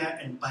morning prayer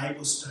and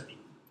Bible study.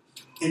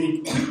 And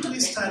it quickly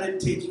started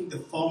taking the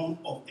form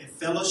of a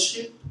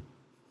fellowship.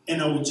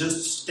 And I would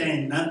just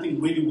stand.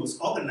 Nothing really was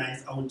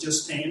organized. I would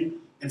just stand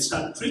and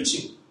start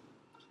preaching.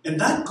 And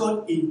that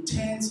got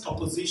intense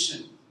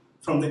opposition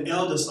from the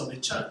elders of the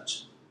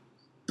church.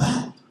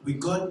 But we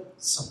got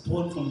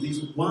support from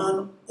this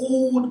one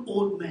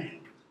old man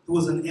who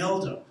was an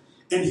elder.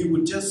 And he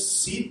would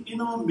just sit in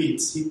our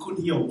midst. He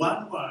couldn't hear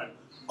one word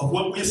of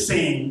what we're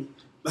saying,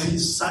 but he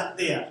sat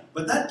there.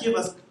 But that gave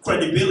us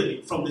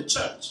credibility from the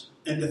church.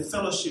 And the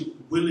fellowship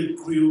really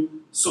grew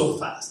so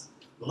fast.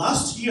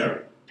 Last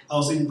year, I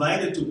was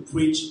invited to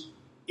preach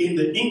in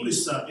the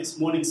English service,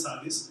 morning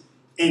service,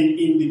 and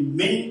in the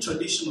main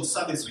traditional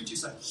service, which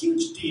is a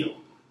huge deal.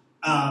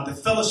 The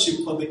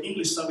fellowship for the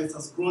English service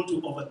has grown to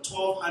over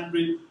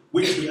 1,200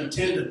 weekly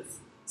attendance.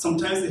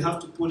 Sometimes they have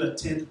to put a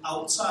tent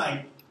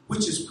outside,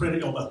 which is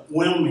pretty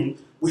overwhelming.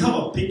 We have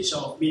a picture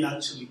of me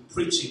actually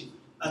preaching.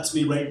 That's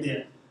me right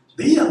there.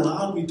 They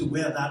allowed me to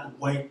wear that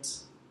white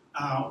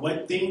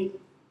thing.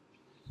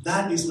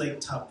 That is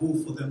like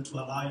taboo for them to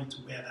allow you to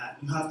wear that.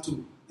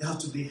 They have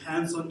to lay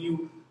hands on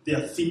you,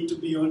 their feet to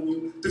be on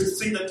you, to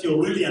see that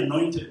you're really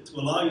anointed, to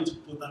allow you to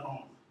put that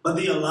on. But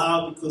they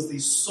allow because they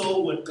saw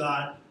what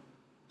God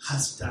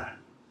has done.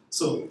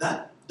 So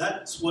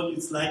that's what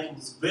it's like. It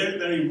was a very,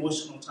 very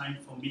emotional time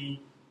for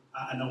me,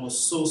 and I was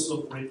so, so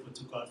grateful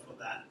to God for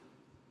that.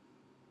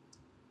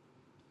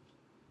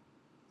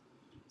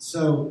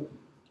 So,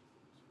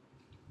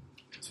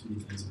 too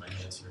many things in my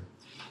hands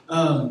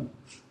here.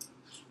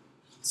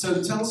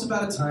 So tell us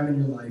about a time in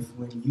your life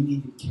when you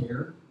needed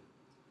care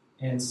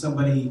and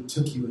somebody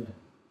took you in,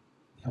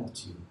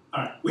 helped you.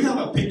 All right, we have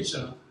a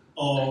picture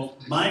of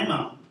my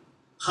mom.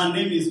 Her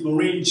name is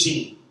Maureen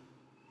Jean.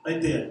 Right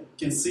there. You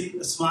can see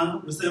a smile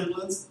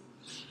resemblance.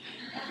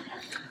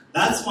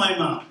 That's my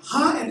mom.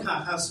 Her and her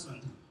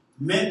husband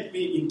met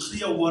me in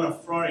Clearwater,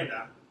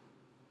 Florida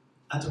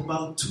at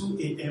about 2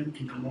 a.m.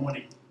 in the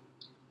morning.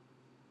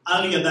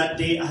 Earlier that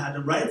day, I had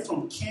arrived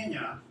from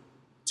Kenya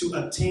to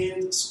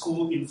attend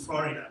school in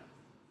Florida.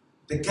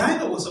 The guy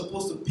that was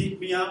supposed to pick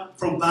me up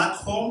from back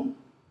home,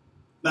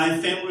 my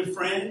family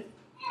friend,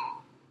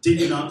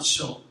 did not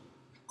show.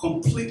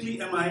 Completely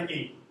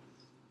MIA.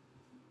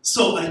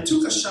 So I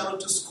took a shuttle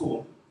to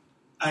school.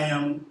 I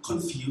am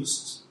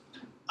confused.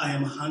 I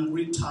am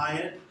hungry,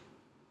 tired,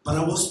 but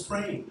I was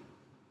praying.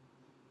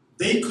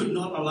 They could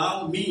not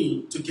allow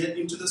me to get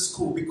into the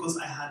school because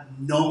I had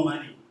no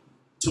money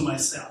to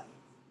myself.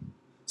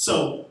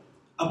 So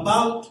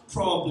about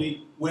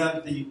probably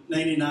where the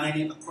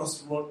 99 across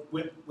the road,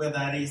 where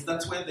that is,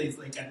 that's where there's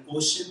like an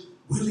ocean,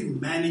 really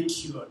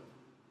manicured,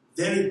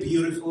 very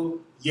beautiful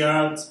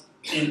yards,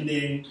 and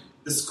the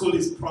school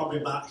is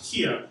probably about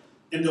here.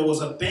 And there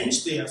was a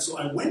bench there, so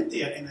I went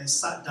there and I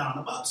sat down.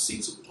 About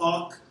 6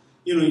 o'clock,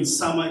 in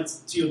summer, it's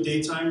till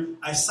daytime.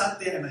 I sat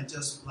there and I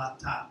just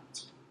blacked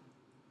out.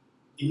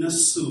 In a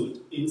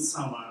suit, in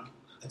summer,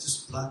 I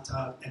just blacked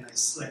out and I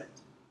slept.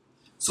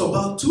 So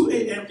about 2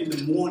 a.m. in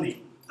the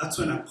morning, that's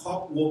when a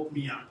cop woke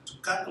me up. To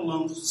cut a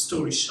long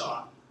story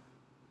short,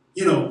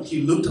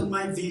 he looked at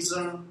my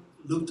visa,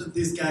 looked at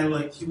this guy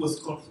like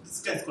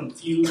this guy's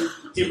confused,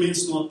 he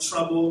means no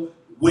trouble,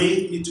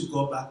 waved me to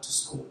go back to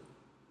school.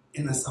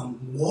 And as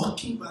I'm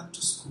walking back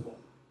to school,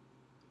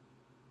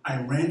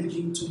 I ran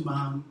into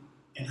Mom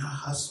and her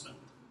husband.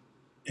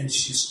 And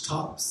she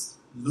stops,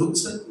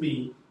 looks at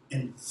me,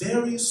 and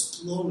very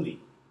slowly,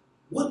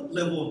 what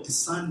level of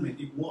discernment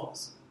it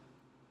was,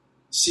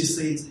 she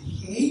says,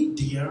 "Hey,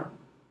 dear,"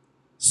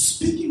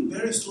 speaking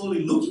very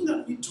slowly, looking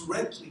at me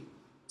directly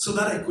so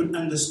that I could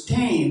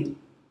understand.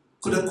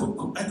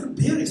 I could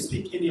barely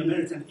speak any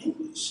American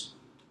English.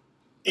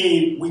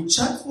 And we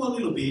chat for a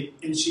little bit,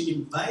 and she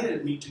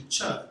invited me to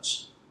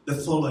church the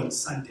following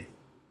Sunday.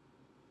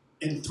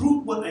 And through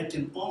what I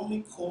can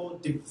only call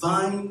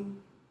divine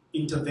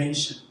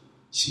intervention,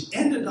 she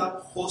ended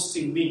up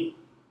hosting me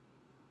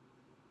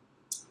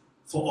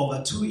for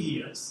over 2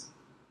 years.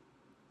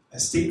 I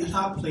stayed at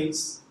her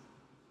place.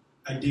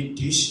 I did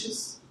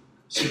dishes.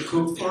 She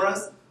cooked for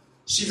us.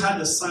 She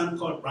had a son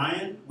called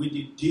Ryan. We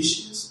did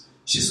dishes.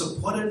 She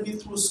supported me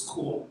through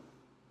school.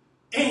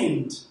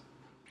 And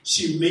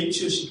she made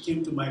sure she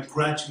came to my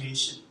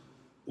graduation.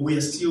 We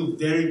are still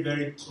very,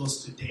 very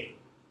close today.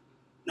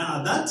 Now,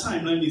 at that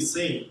time, let me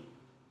say,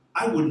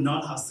 I would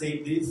not have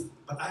said this,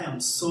 but I am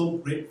so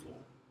grateful.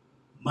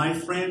 My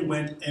friend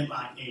went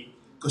MIA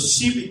because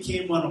she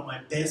became one of my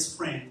best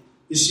friends,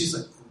 and she's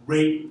a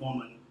great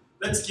woman.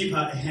 Let's give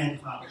her a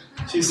hand clap.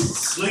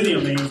 She's really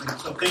amazing,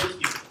 so thank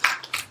you.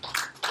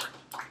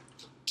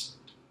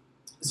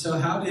 So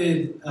how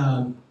did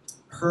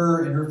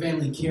her and her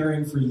family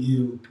caring for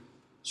you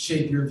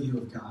shape your view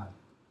of God?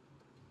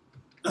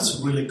 That's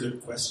a really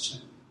good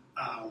question.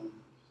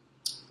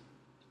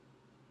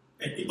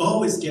 It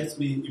always gets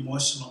me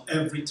emotional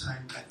every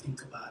time I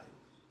think about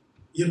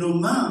it.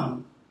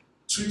 Mom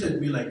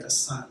treated me like a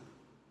son.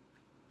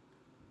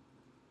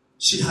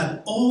 She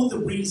had all the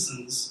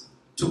reasons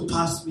to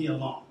pass me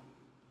along.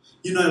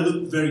 I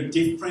looked very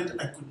different.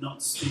 I could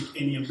not speak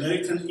any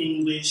American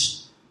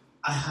English.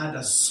 I had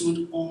a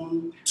suit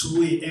on,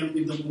 2 a.m.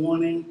 in the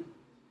morning.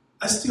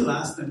 I still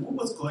ask them, what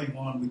was going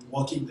on with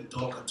walking the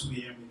dog at 2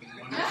 a.m. in the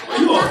morning? Were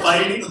you all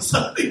fighting or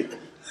something?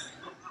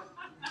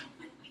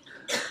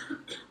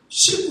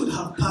 She would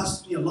have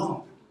passed me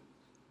along,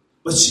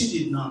 but she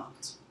did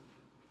not.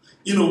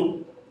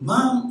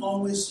 Mom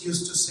always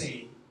used to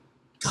say,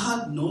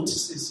 God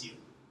notices you.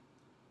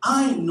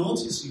 I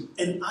notice you,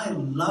 and I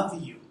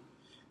love you.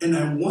 And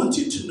I want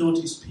you to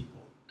notice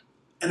people.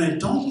 And I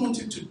don't want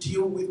you to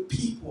deal with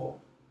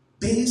people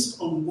based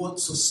on what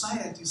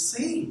society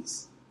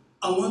says.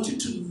 I want you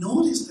to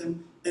notice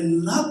them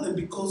and love them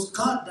because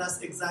God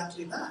does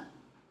exactly that.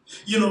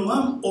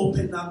 Mom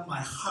opened up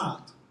my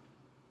heart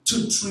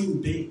to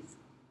dream big.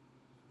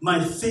 My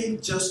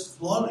faith just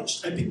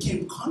flourished. I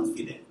became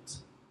confident.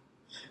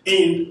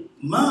 And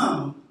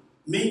Mom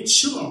made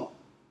sure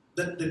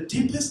that the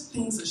deepest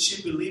things that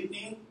she believed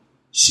in,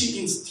 she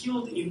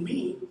instilled in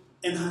me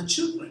and her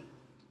children.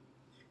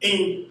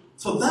 And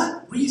for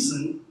that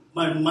reason,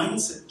 my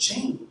mindset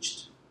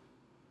changed.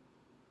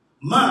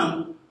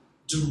 Mom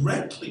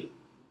directly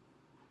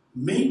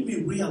made me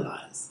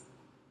realize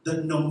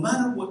that no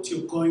matter what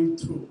you're going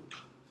through,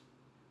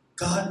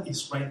 God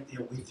is right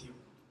there with you.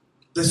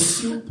 The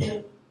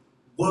simple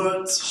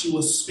words she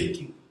was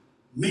speaking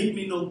made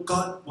me know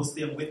God was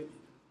there with me.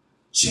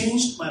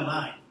 Changed my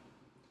life.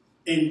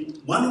 And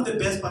one of the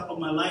best parts of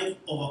my life,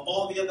 over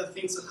all the other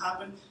things that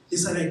happened,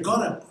 is that I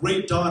got a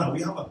great daughter.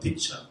 We have a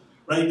picture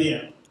right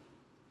there.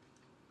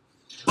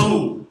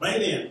 Boom, right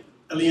there.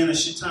 Eliana,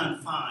 she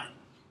turned 5.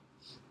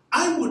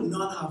 I would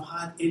not have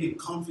had any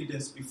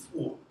confidence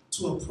before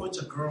to approach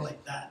a girl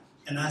like that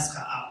and ask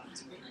her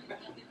out.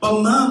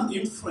 But Mom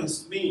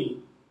influenced me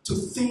to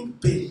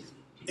think big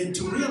and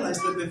to realize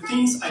that the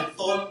things I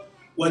thought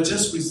were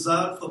just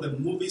reserved for the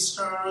movie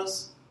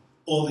stars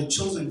or the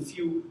chosen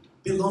few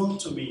belong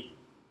to me.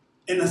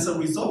 And as a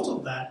result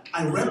of that,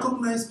 I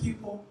recognize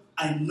people,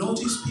 I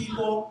notice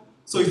people.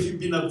 So if you've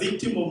been a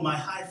victim of my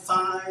high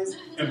fives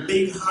and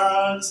big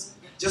hugs,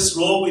 just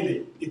roll with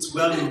it. It's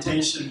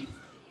well-intentioned.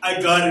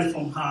 I got it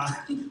from her,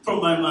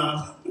 from my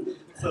mom.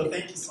 So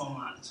thank you so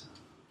much.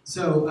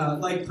 So,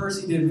 like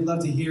Percy did, we'd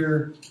love to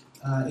hear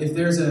if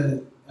there's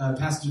a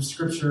passage of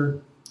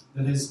Scripture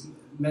that has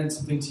meant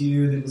something to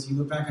you, that as you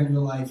look back on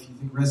your life, you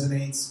think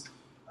resonates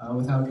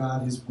with how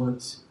God has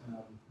worked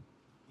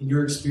in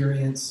your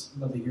experience.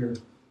 We'd love to hear.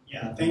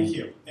 Yeah, thank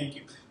you.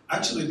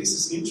 Actually, this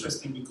is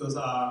interesting because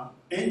our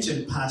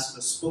ancient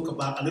pastor spoke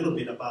a little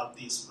bit about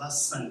this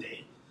last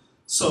Sunday.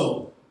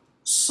 So,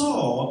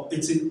 Saul,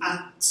 it's in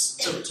Acts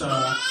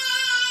chapter.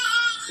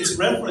 It's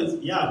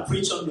referenced. Yeah,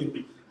 preach on with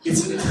me.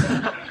 It's in,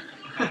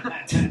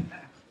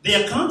 the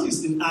account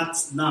is in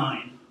Acts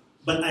 9,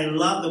 but I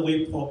love the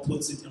way Paul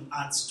puts it in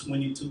Acts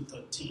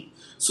 22:13.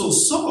 So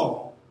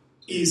Saul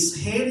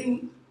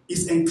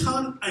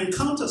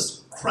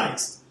encounters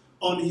Christ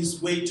on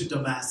his way to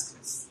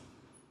Damascus.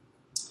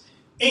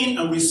 And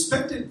a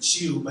respected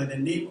Jew by the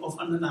name of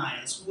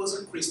Ananias, who was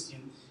a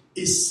Christian,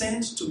 is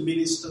sent to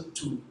minister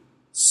to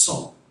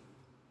Saul.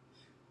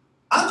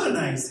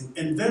 Agonizing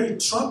and very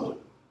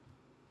troubled,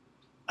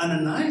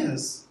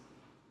 Ananias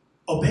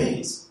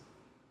obeys,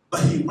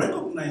 but he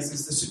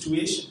recognizes the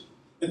situation.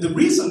 And the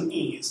reason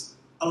is,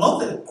 a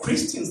lot of the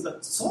Christians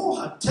that Saul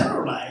had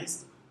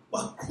terrorized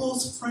were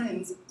close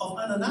friends of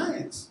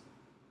Ananias.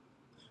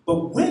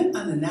 But when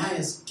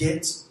Ananias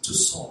gets to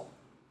Saul,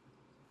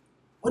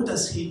 what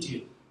does he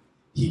do?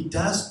 He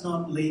does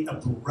not lay a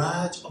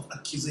barrage of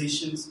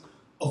accusations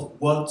of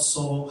what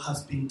Saul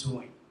has been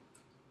doing.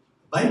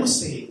 The Bible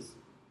says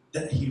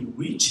that he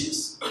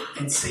reaches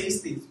and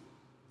says this,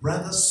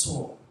 "Brother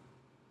Saul,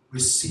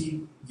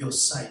 receive your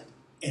sight."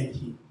 And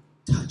he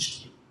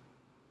touched him.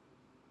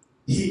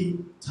 He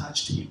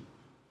touched him.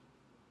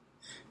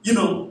 You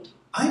know,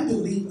 I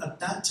believe at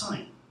that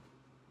time,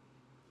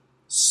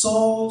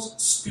 Saul's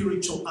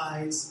spiritual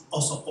eyes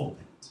also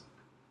opened.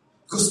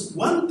 Because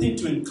one thing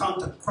to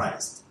encounter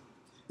Christ,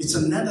 it's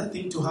another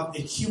thing to have a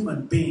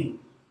human being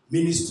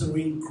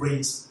ministering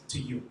grace to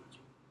you.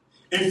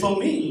 And for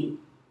me,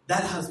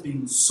 that has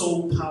been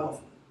so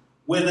powerful.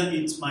 Whether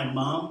it's my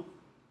mom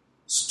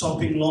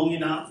stopping long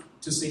enough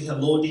to say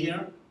hello,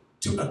 dear,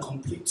 to a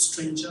complete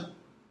stranger,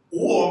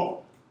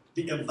 or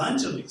the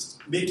evangelist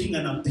making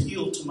an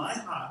appeal to my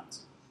heart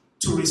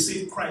to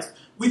receive Christ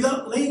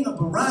without laying a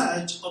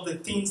barrage of the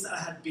things that I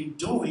had been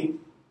doing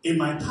in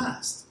my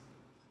past.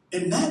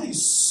 And that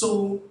is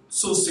so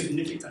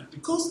significant,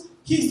 because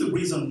here's the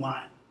reason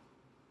why.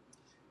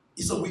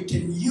 Is that we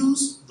can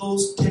use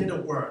those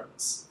tender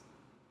words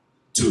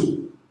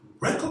to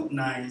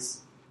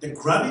recognize the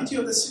gravity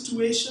of the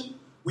situation.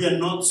 We are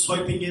not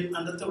swiping it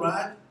under the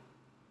rug,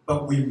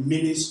 but we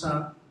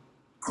minister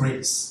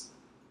grace.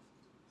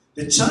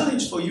 The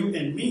challenge for you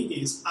and me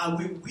is, are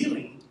we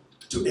willing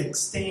to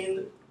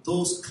extend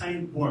those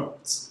kind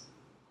words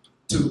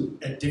to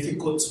a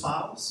difficult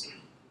spouse,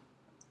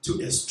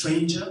 to a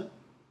stranger,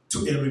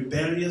 to a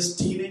rebellious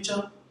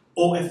teenager,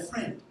 or a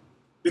friend?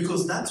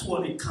 Because that's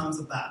what it comes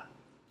about.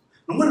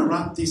 I'm going to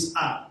wrap this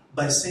up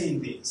by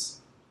saying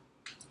this,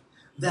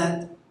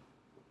 that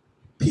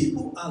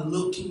people are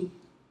looking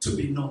to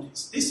be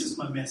noticed. This is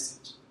my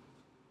message.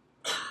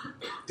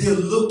 They're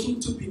looking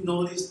to be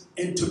noticed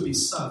and to be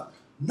served.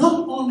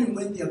 Not only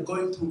when they are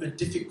going through a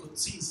difficult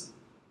season,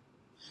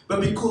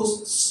 but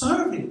because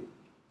serving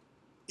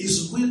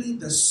is really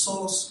the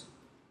source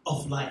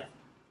of life.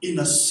 In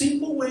a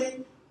simple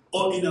way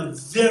or in a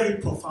very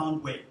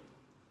profound way.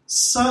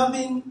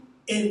 Serving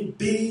and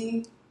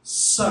being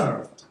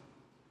served.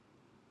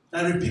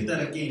 I repeat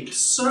that again.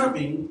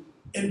 Serving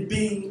and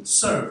being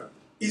served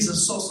is a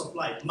source of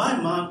life. My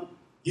mom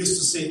used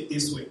to say it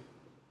this way,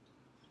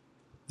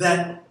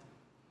 that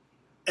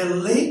a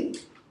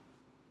lake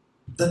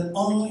that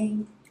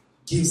only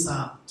gives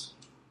out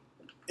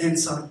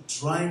ends up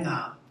drying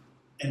out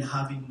and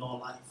having no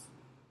life.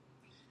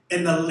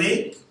 And a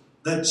lake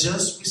that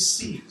just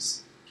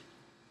receives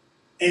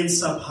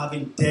ends up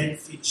having dead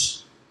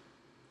fish.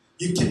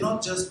 You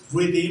cannot just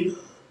breathe in.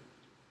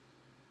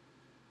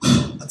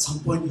 At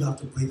some point you have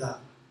to breathe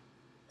out.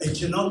 And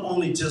you cannot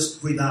only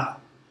just breathe out.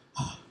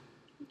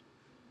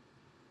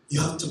 You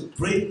have to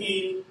breathe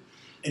in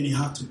and you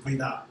have to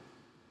breathe out.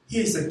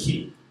 Here's the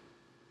key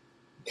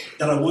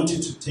that I want you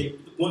to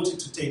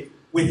take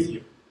with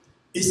you,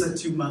 is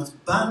that you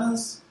must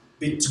balance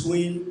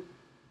between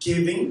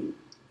giving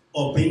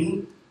or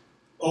being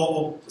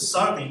or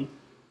serving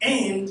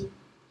and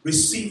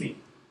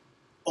receiving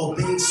or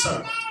being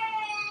served.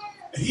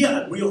 Here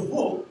at Real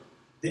Hope,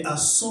 there are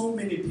so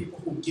many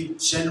people who give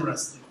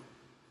generously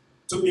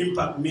to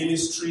Impact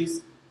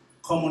Ministries,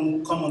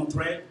 Common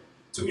Thread,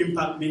 to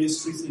Impact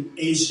Ministries in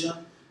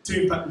Asia,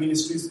 to Impact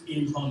Ministries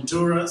in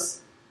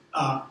Honduras,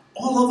 all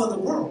over the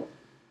world.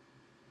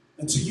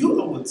 And to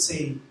you, I would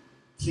say,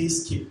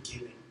 please keep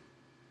giving.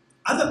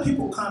 Other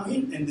people come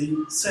in and they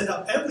set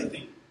up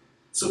everything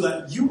so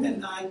that you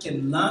and I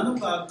can learn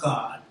about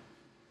God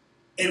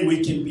and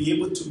we can be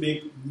able to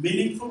make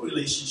meaningful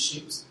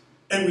relationships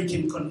and we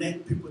can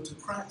connect people to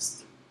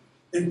Christ.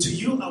 And to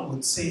you, I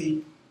would say,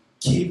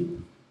 keep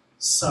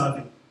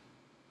serving.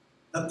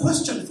 The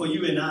question for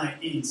you and I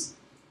is,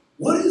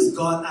 what is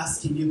God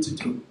asking you to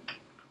do?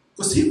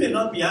 Because He may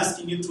not be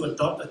asking you to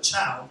adopt a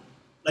child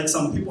like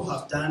some people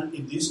have done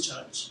in this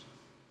church.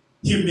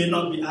 He may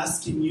not be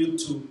asking you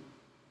to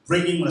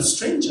bring in a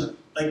stranger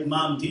like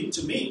Mom did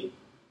to me.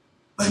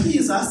 But He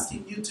is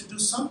asking you to do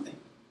something.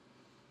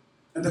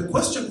 And the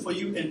question for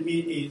you and me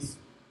is,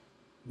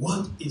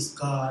 what is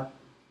God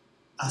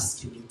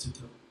asking you to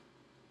do?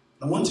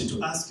 I want you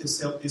to ask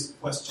yourself this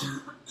question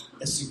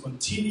as you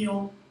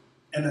continue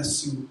and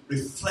as you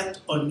reflect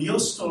on your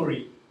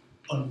story,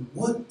 on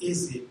what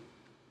is it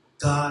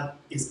God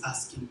is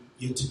asking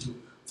you to do.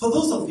 For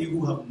those of you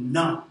who have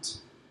not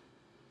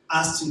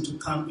asked Him to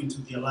come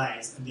into their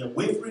lives and they're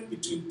wavering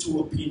between two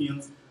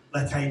opinions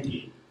like I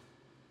did,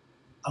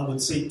 I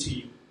would say to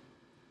you,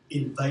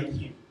 invite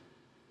Him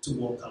to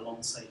walk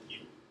alongside you.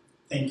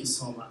 Thank you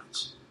so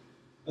much.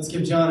 Let's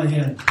give John a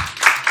hand.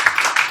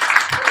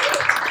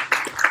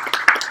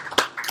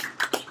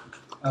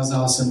 That was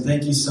awesome.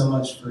 Thank you so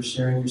much for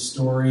sharing your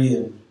story.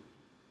 And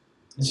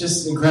it's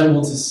just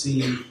incredible to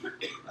see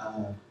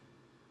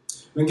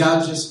when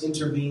God just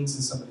intervenes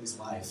in somebody's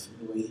life,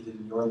 in the way He did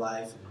in your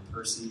life and in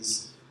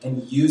Percy's,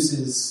 and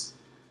uses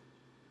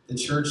the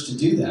church to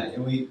do that.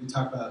 And we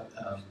talk about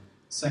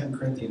 2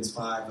 Corinthians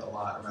 5 a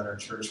lot around our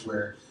church,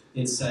 where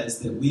it says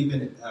that we've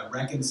been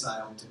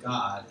reconciled to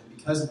God, and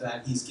because of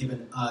that, He's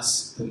given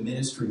us the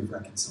ministry of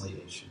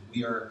reconciliation.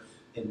 We are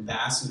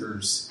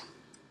ambassadors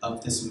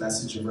of this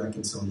message of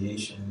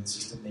reconciliation, and it's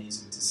just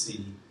amazing to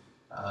see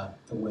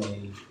the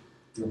way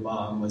your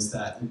mom was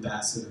that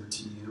ambassador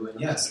to you.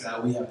 And yes, now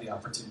we have the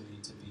opportunity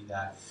to be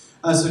that.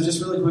 So just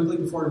really quickly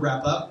before we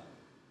wrap up,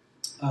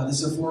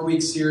 this is a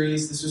 4-week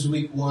series. This is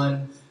week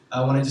 1.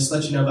 I want to just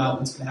let you know about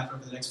what's going to happen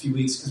over the next few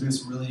weeks, because we have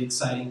some really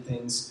exciting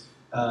things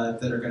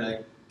that are going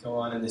to go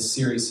on in this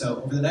series.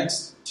 So over the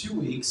next 2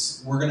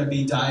 weeks, we're going to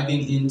be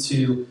diving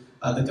into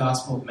the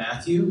Gospel of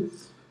Matthew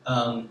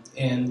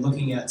and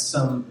looking at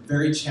some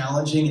very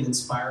challenging and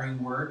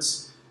inspiring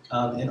words.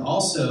 And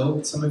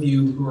also, some of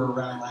you who were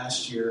around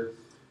last year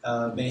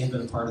may have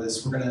been a part of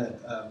this. We're going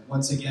to,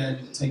 once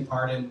again, take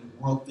part in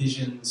World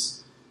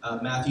Vision's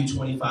Matthew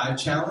 25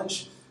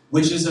 challenge,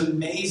 which is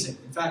amazing.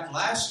 In fact,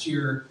 last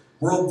year,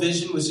 World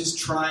Vision was just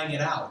trying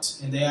it out,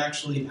 and they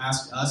actually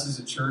asked us as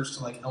a church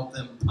to help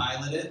them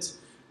pilot it,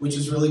 which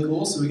is really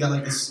cool. So we got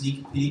a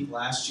sneak peek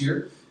last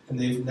year, and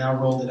they've now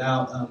rolled it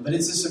out. But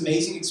it's this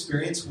amazing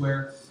experience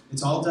where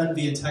it's all done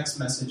via text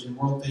message, and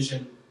World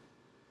Vision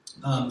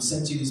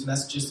sends you these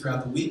messages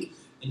throughout the week,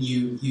 and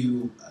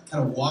you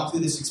kind of walk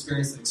through this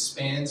experience that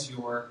expands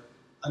your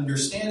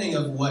understanding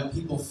of what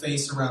people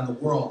face around the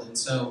world. And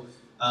so,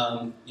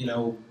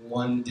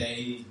 one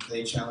day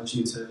they challenge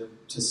you to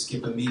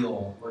skip a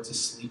meal, or to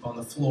sleep on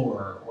the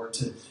floor, or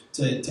to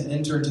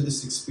enter into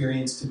this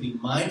experience to be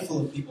mindful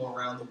of people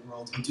around the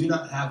world who do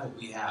not have what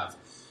we have.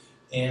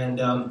 And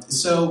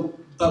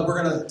but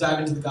we're going to dive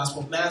into the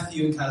Gospel of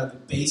Matthew and kind of the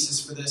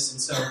basis for this.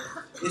 And so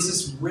it's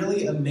this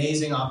really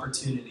amazing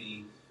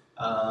opportunity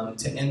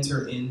to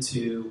enter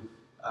into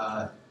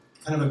kind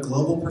of a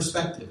global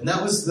perspective. And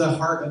that was the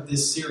heart of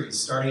this series,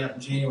 starting out in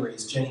January,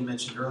 as Jenny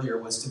mentioned earlier,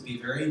 was to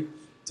be very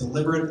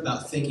deliberate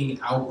about thinking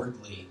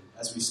outwardly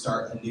as we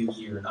start a new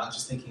year, not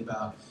just thinking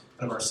about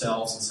kind of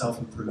ourselves and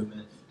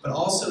self-improvement, but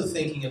also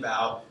thinking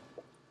about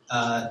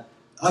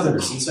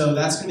others. And so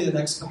that's going to be the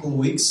next couple of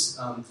weeks.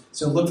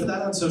 So look for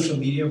that on social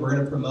media. We're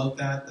going to promote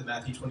that, the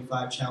Matthew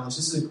 25 Challenge.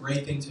 This is a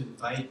great thing to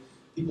invite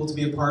people to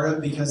be a part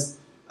of, because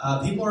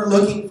people are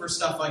looking for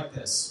stuff like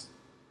this,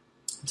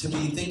 to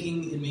be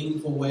thinking in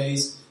meaningful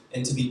ways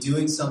and to be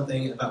doing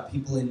something about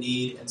people in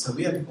need. And so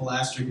we had people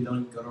last year who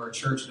don't even go to our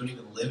church, who don't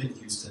even live in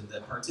Houston,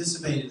 that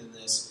participated in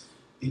this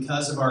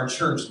because of our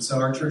church. And so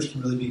our church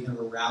can really be kind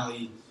of a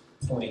rally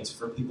point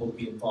for people to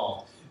be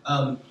involved.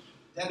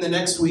 And the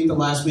next week, the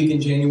last week in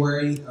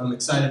January, I'm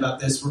excited about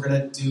this. We're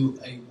going to do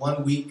a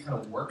 1-week kind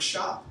of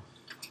workshop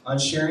on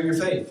sharing your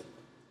faith.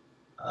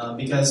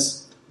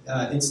 Because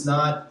it's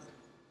not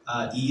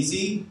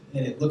easy,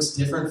 and it looks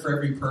different for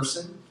every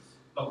person,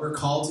 but we're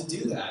called to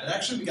do that. And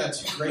actually, we got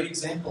 2 great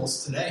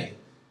examples today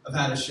of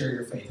how to share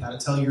your faith, how to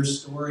tell your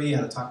story,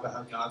 how to talk about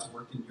how God's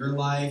worked in your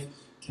life,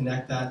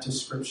 connect that to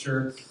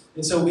Scripture.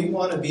 And so we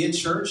want to be a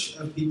church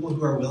of people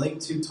who are willing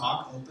to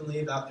talk openly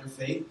about their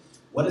faith.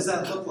 What does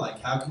that look like?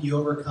 How can you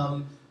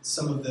overcome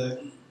some of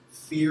the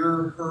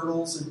fear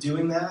hurdles of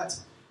doing that?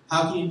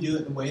 How can you do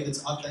it in a way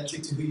that's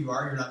authentic to who you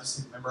are? You're not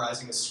just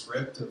memorizing a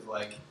script of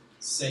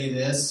say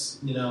this,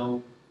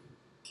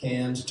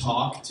 canned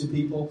talk to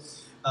people.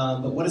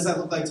 But what does that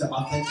look like to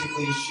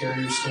authentically share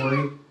your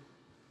story?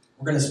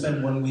 We're going to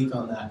spend 1 week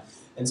on that.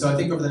 And so I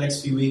think over the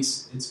next few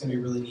weeks, it's going to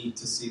be really neat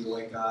to see the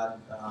way God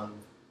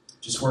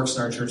just works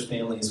in our church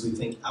family as we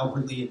think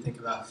outwardly and think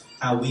about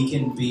how we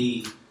can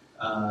be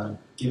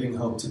giving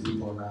hope to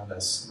people around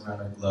us and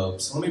around our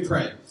globe. So let me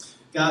pray.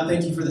 God,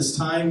 thank you for this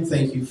time.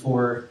 Thank you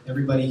for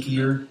everybody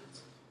here.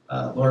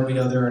 Lord, we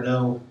know there are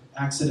no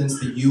accidents,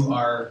 that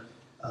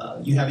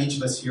you have each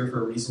of us here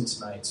for a reason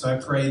tonight. So I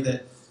pray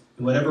that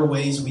in whatever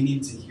ways we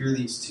need to hear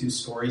these 2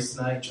 stories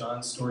tonight,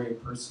 John's story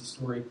and Percy's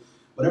story,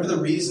 whatever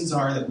the reasons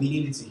are that we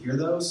needed to hear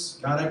those,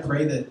 God, I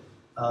pray that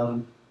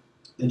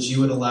that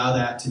you would allow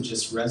that to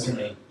just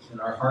resonate in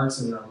our hearts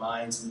and in our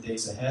minds in the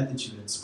days ahead, that you would inspire